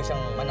habang buhay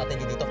siyang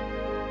manatili dito.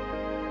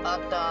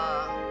 At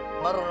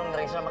marunong na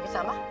rin sila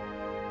makisama.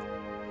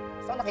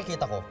 Sa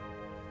nakikita ko,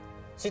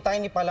 si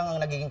Tiny pa lang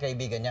ang nagiging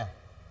kaibigan niya.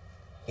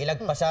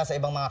 Ilag pa siya sa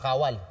ibang mga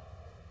kawal.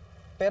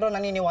 Pero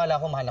naniniwala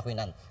ako, mahal na Queen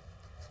Anne.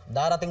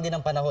 Darating din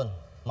ang panahon,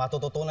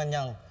 matututunan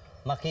niyang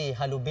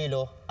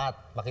makihalubilo at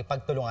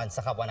makipagtulungan sa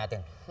kapwa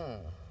natin.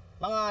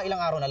 Mga ilang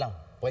araw na lang,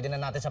 pwede na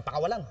natin siyang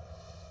pakawalan.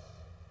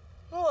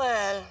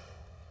 Well,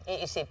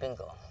 iisipin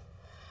ko.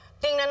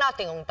 Tingnan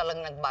natin kung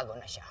talagang nagbago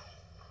na siya.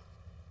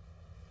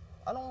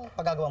 Anong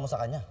pagagawa mo sa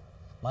kanya,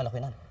 mahal na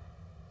Queen Anne?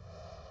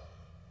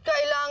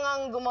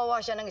 Kailangang gumawa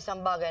siya ng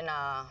isang bagay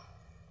na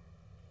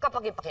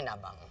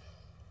kapag-ipakinabang.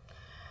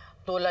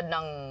 Tulad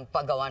ng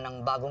paggawa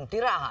ng bagong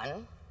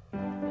tirahan,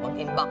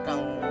 mag-imbak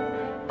ng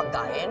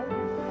pagkain,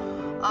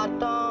 at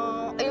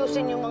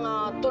ayusin yung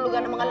mga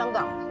tulugan ng mga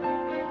langgam.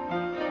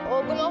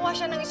 O gumawa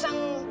siya ng isang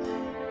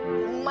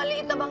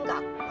maliit na bangka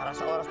para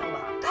sa oras ng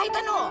baha. Kahit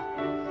ano!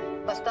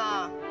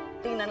 Basta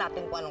tingnan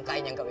natin kung anong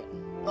kaya niyang gawin.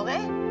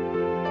 Okay?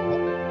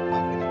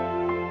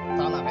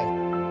 Tama kayo.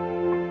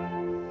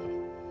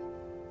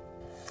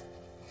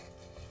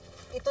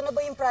 Ito na ba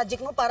yung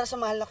project mo para sa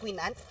mahal na Queen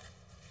Anne?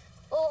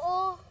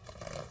 Oo.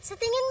 Sa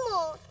tingin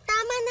mo,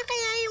 tama na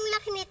kaya yung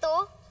laki nito?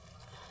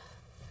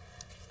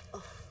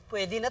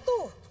 Pwede na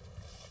to.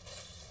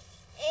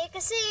 Eh,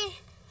 kasi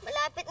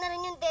malapit na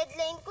rin yung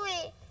deadline ko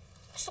eh.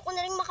 Gusto ko na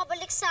rin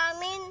makabalik sa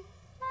amin.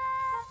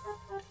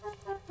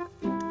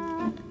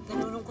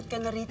 Nalulungkot ka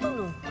na rito,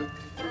 no?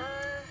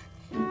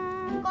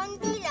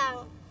 Konti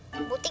lang.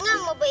 Buti nga,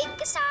 mabait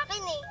ka sa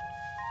akin eh.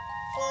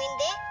 Kung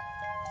hindi,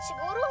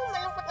 siguro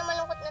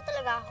malungkot na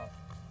talaga ako.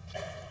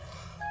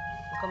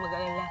 Huwag ka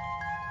mag-alala.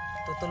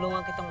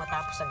 Tutulungan kitang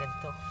matapos agad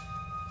to.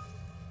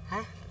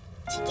 Ha?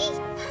 Sige.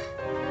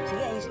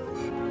 Sige, ayusin mo.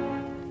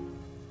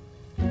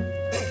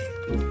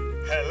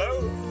 Hello?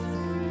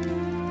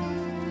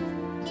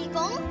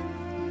 Ikong?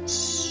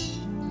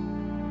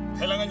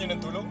 Kailangan niyo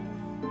ng tulong?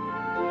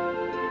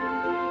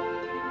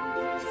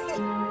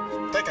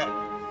 Teka,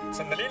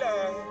 sandali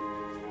lang.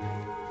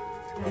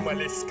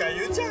 Umalis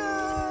kayo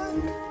dyan.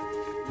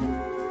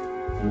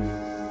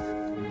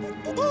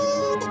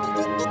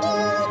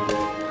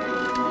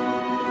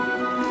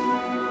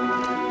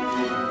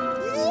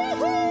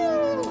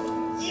 Yahoo!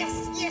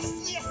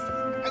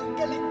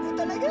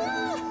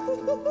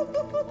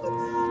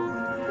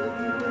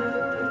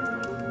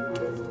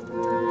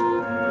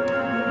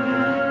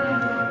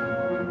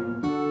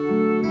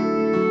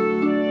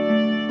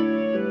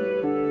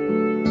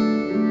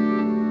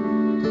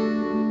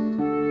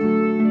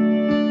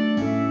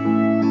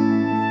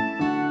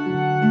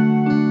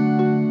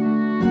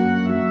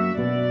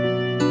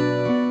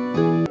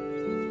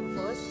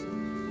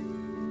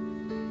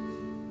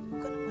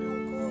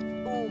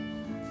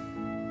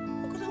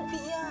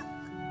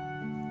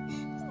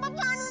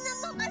 Paano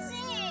naman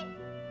kasi?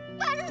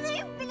 Paano na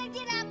yung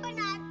pinaghirapan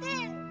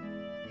natin?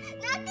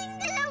 Nating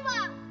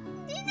dalawa,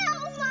 hindi na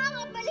ako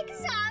makakabalik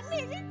sa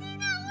amin. Hindi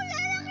na ako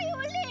lalaki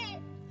uli.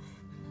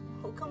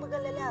 Huwag kang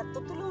mag-alala.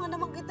 Tutulungan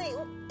naman kita eh.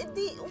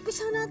 Di,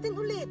 umpisa natin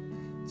ulit.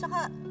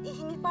 Tsaka,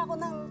 ihingi pa ako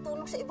ng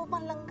tulong sa iba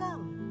pang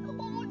langgam.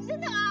 Ako na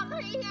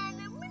nakakahiya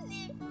naman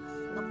eh.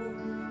 Naku,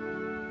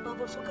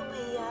 Bubbles, huwag kang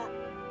mahiya.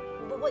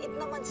 Mababait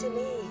naman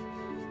sila eh.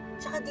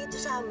 Tsaka dito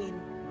sa amin,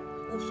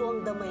 uso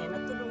ang damayan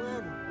at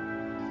tulungan.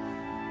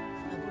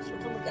 Bubbles,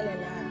 huwag kang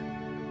mag-alala.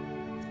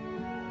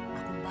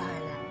 Akong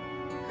bahala.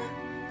 Ha?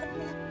 Ano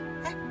na?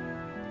 Ha?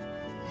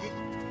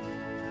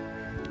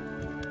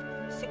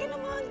 Sige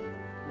naman,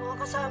 mga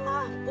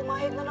kasama,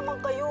 pumayag na naman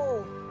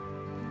kayo.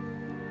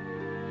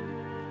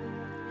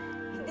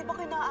 Hindi ba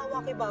kayo naaawa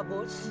kay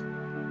Bubbles?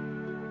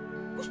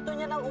 Gusto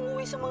niya nang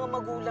umuwi sa mga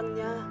magulang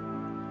niya.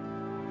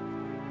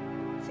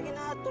 Sige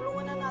na,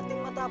 tulungan na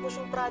natin matapos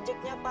yung project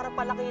niya para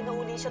palakihin na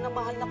uli siya ng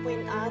mahal na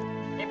Queen Anne.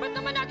 Eh, ba't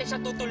naman natin siya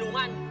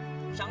tutulungan?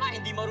 Siya nga,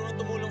 hindi marunong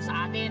tumulong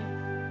sa atin.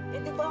 Eh,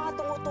 di ba nga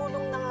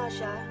tumutulong na nga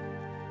siya?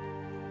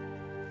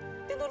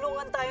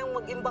 Tinulungan tayong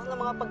mag-imbak ng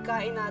mga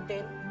pagkain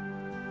natin.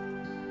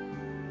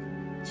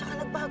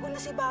 Tsaka nagbago na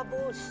si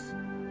Bubbles.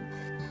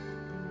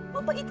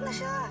 Mabait na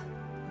siya.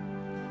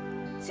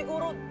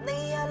 Siguro,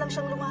 nahihiya lang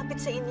siyang lumapit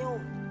sa inyo.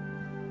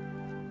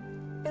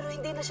 Pero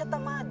hindi na siya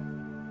tamad.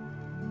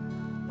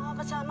 Mga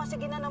kasama,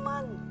 sige na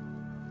naman.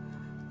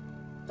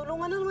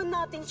 Tulungan na naman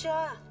natin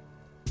siya.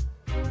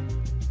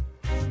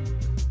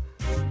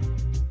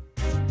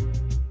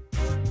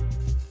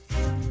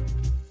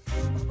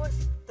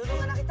 Bubbles,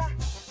 tulungan na kita.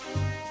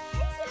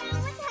 Ay,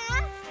 salamat ha.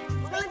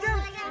 Mga langgam.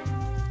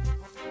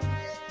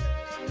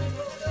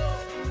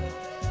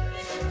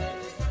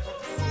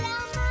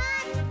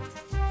 Salamat.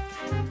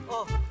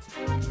 Oh.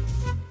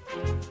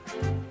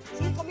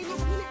 Sige, kami na.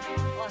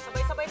 Oh,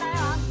 sabay-sabay tayo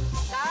ha.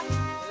 Isa,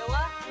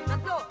 dalawa,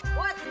 tatlo.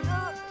 1,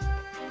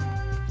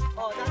 2.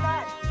 Oh,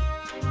 dahan.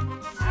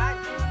 Yan.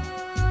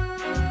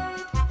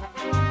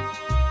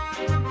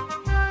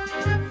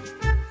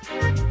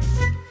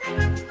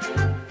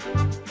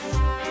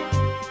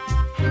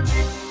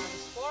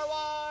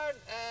 Forward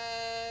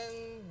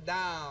and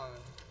down.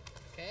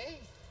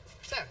 Okay?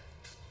 Sir.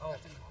 Oh,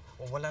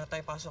 wala na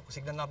tayong pasok.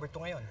 Signal number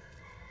 2 ngayon.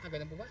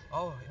 Ganun po ba?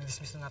 Oh,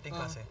 i-dismiss na natin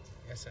yung klase.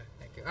 Yes, sir.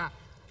 Thank you.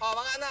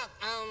 Mga anak,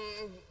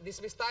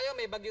 dismiss tayo.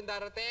 May bagyong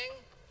darating.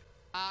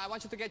 I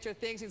want you to get your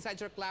things inside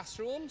your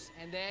classrooms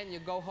and then you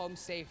go home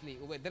safely.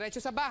 Uwi.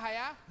 Diretso sa bahay,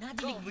 ha?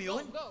 Nadinig mo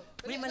yun? Go.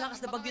 May malakas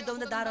na bagyo daw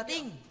na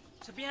darating.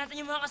 Sabihin natin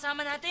yung mga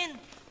kasama natin.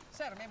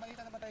 Sir, may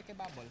balita na ba tayo kay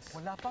Bubbles?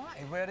 Wala pa nga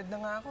eh. Worried na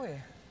nga ako eh.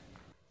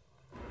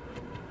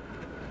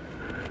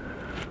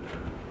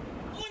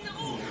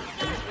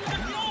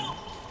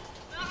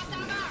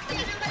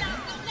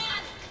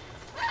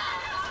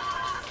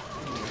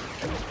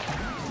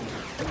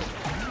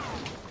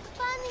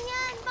 Paano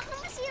yan? Baka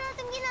masira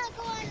itong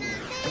ginagawa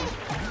natin.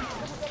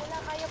 Wala,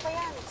 kaya pa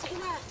yan. Sige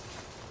na.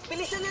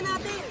 Bilisan na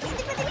natin.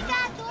 Hindi ba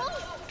delikado?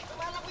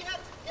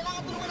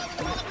 Kailangan tulungan natin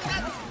ng mga Queen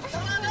Anne!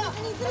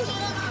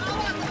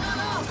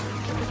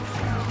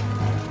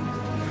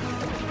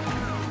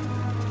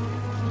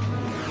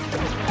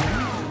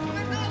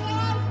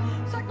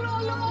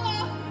 Saklolo!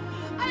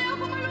 Ayaw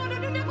ko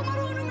malunod, hindi ako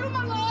marunong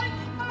lumangoy!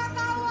 Mga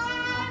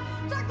kawan!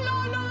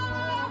 Saklolo!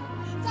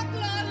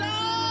 Saklolo!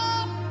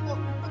 Oh,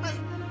 patay!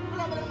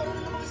 Wala ba nang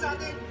marunong naman sa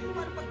atin?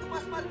 Paano pag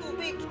tumas pa ang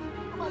tubig?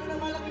 Paano nang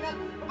mga Queen Anne?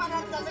 Paano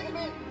natin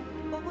sasagipin?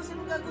 Bubbles,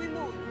 ano gagawin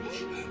mo?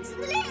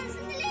 Sandali!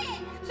 Sandali!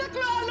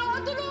 Saklolo!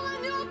 Tulungan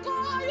niyo ako!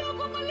 Ayaw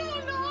ko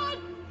malunod!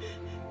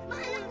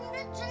 Mahal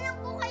na dyan lang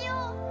po kayo.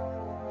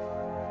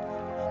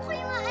 Huwag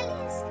kayo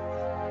maalis.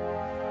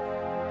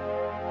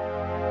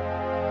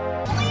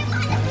 Huwag kayo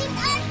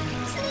maalapitan.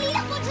 Sandali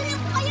lang po, dyan lang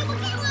po kayo. Huwag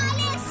kayo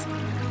maalis.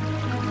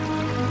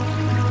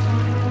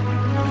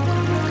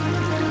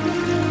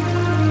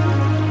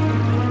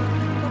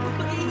 Bubbles,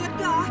 mag-iingat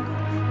ka ha.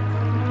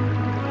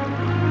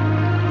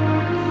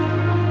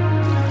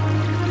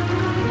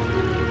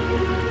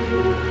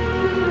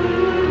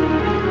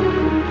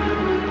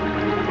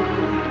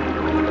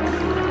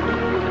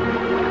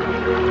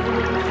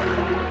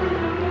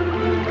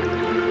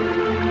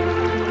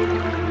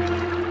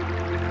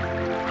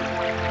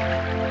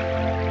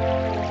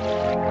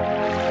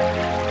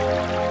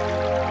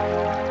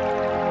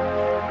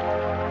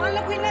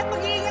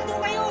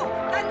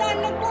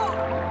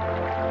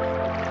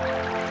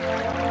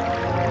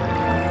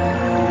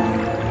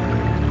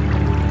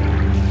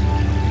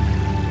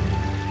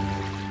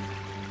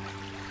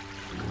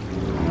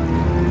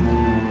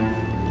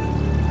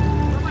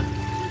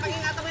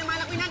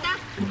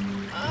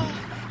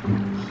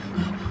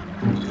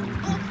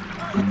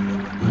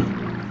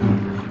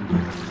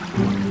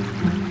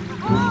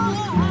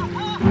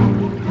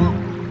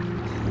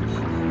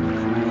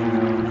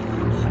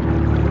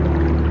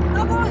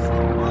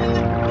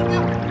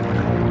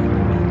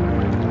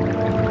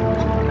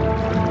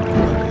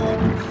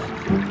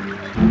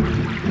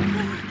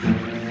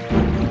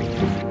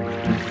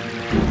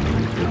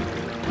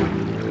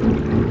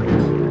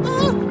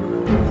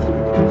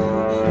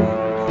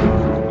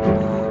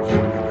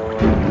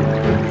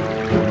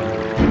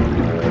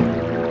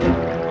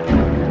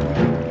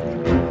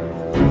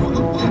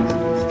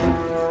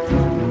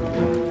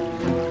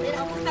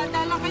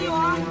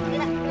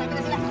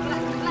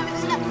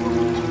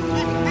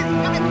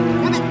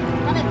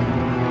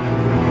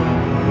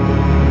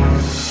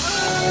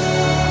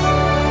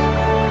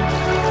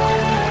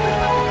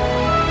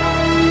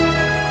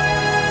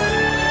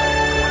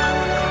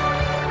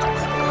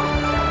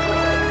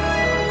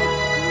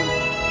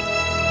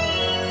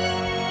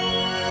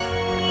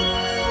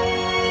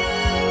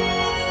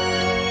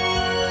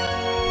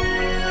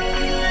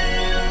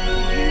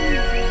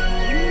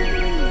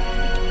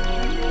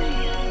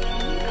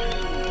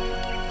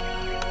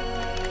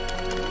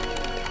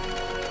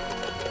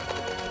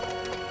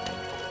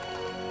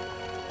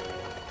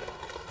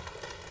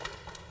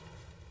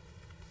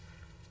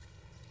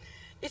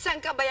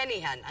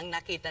 kabayanihan ang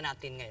nakita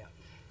natin ngayon.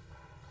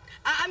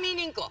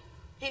 Aaminin ko,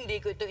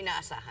 hindi ko ito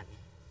inaasahan.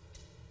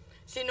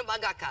 Sino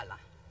mag-akala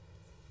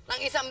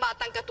ng isang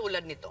batang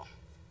katulad nito?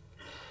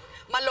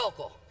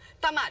 Maloko,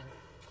 tamad,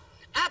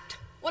 at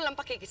walang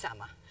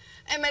pakikisama.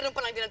 Meron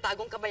palang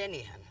tinatagong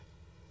kabayanihan.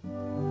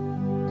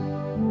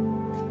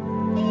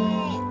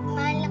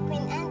 Mahal na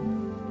Queen Anne,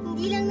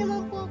 hindi lang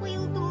naman po ako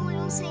yung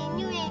tumulong sa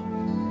inyo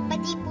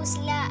Pati po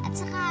sila, at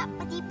saka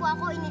pati po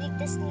ako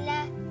iniligtas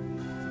nila.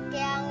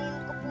 Kaya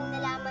ngayon ko po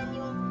nalaman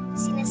yung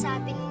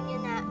sinasabi ninyo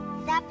na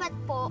dapat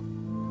po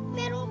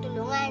merong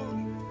tulungan,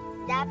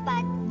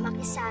 dapat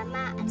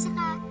makisama, at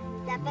saka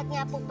dapat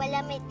nga po pala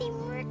may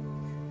teamwork.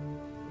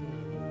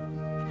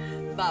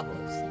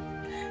 Bubbles,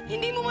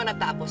 hindi mo man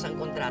natapos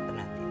ang kontrata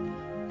natin.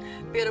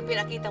 Pero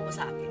pinakita mo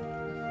sa akin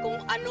kung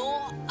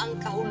ano ang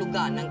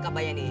kahulugan ng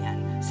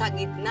kabayanihan sa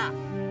gitna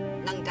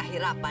ng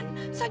kahirapan,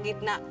 sa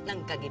gitna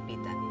ng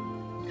kagipitan.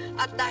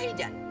 At dahil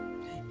dyan,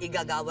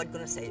 igagawad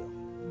ko na sa iyo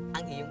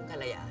ang iyong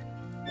kalayaan.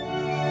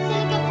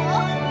 Talaga po?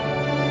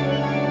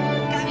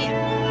 Come here.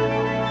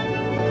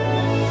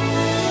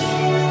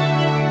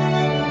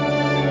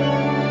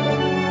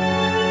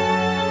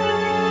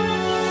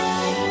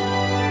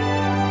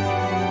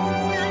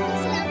 Maraming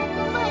salamat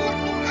po, mahal na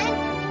Queen Anne.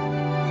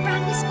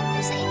 Promise ko po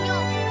sa inyo,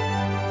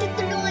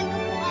 tutulungan ko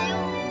po kayo.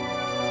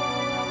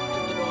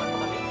 Tutulungan mo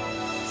kami?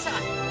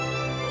 Saan?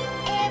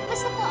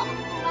 Basta po ako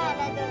po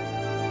bahala doon.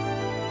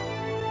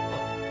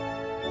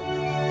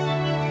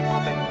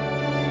 Okay.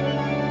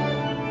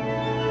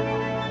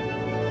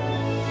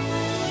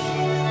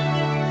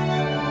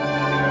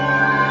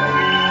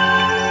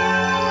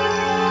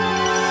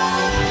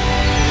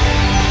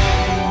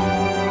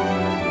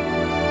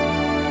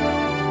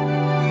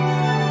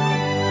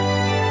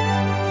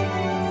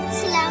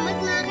 Salamat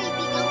mga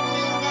kaibigan kong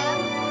langgam.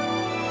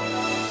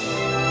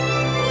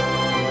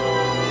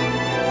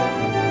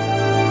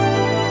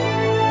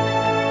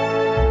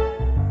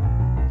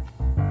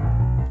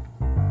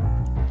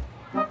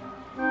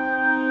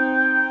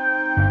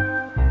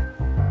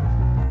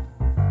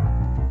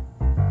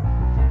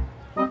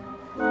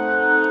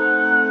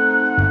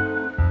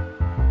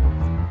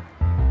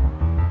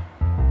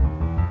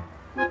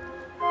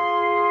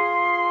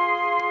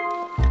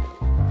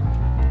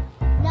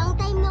 Long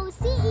time no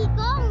see,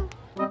 Ikong.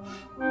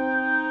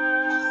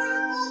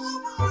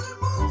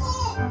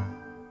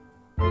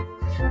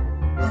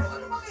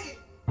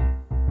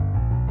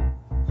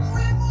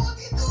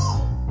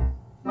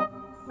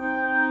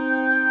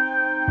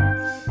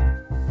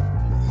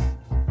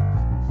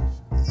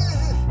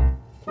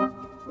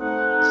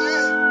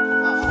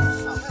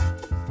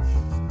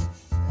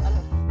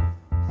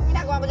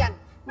 Ginagawa mo dyan?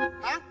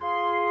 Ha?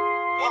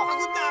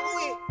 Pagod na ako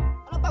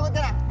Anong pagod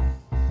ka na?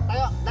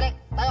 Tayo, dali,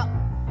 tayo.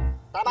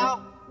 Trabaho,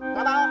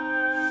 trabaho.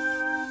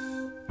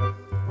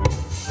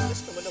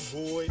 Ayos naman na,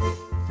 boy.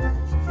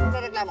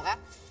 Reklamo ka?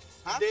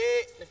 Ha? Hindi,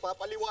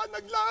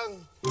 nagpapaliwanag lang.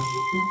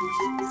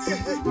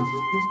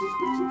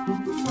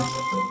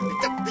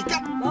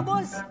 Bigat!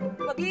 Bubbles,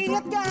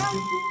 mag-iingat ka ha.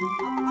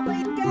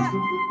 Napakabait ka.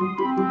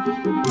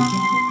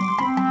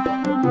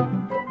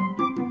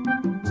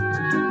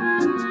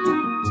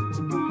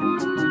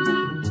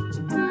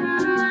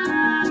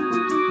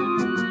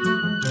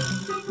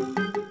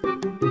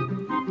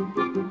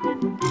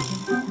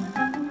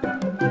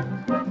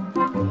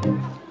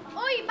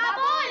 Uy,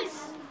 Bubbles!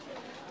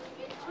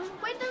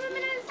 Kwento mo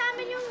naman sa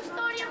amin yung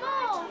storya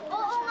mo.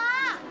 Oo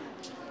nga.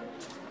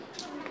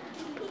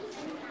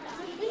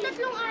 Yung 3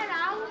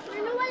 araw,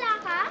 nawala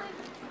ka?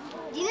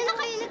 Di na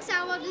kayo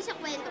nagsawa dun sa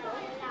kwento ko?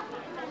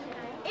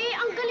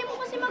 Ang galing mo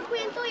kasi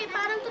magkwento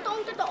parang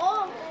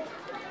totoong-totoo.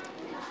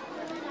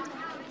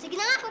 Sige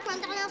na nga,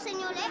 kukwento ko na sa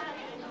inyo ulit.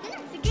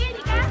 Sige,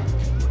 di ka?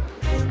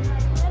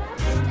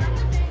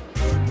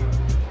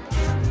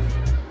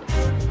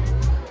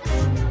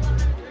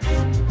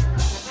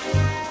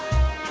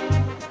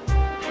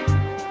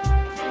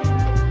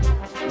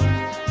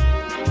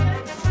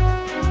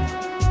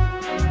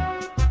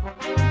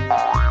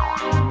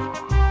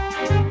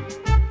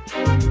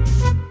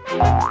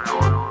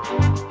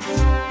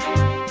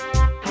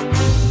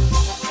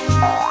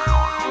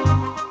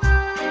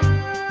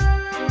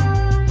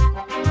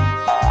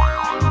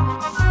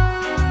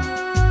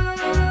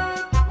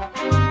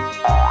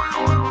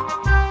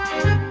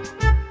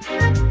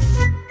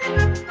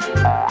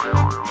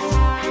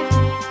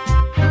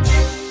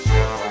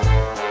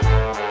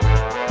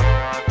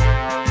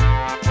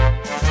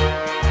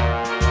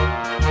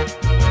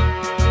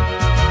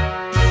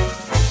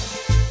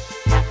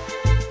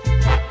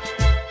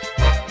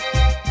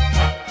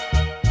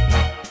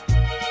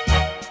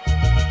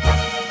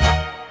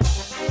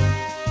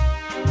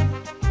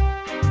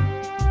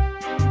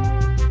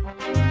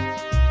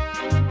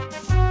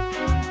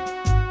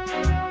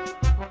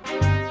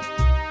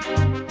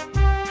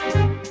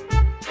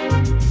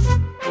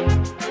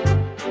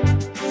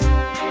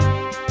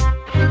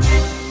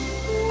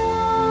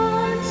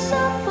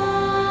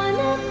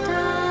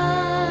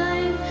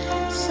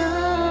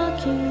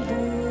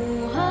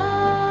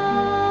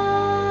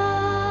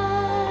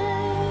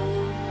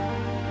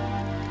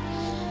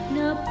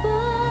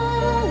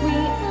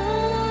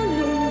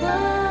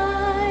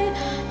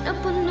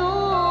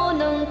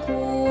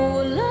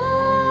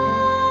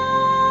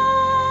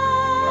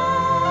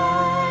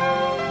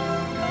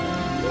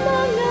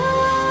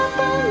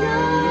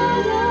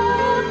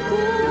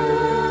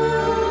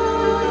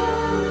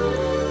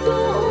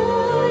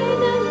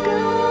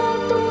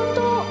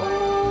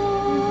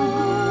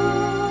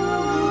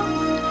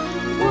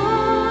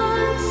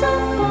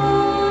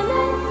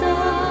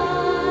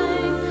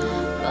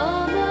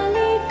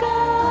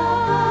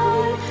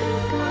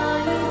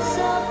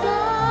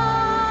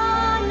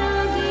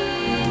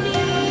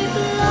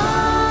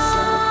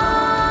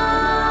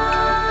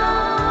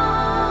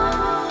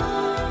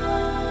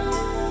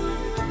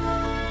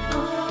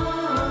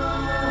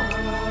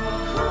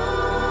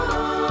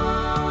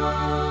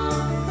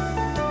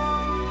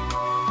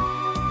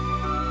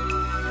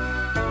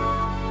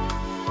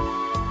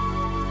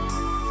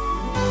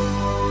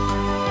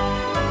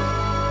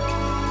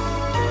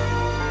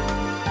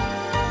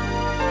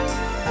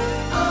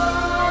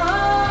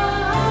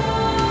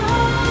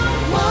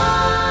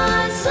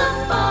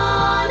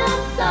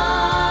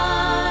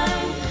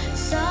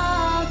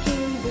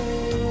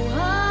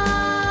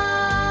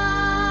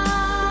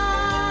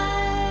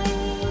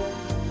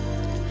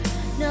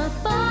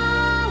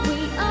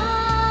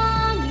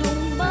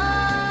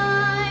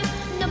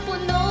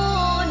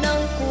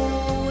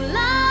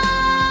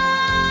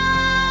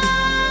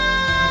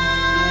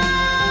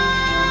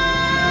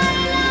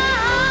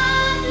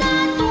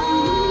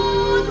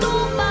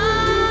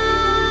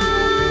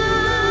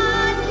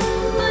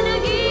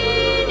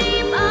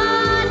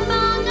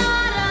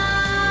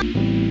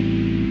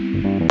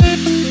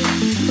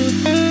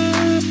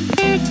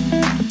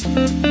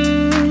 Thank you.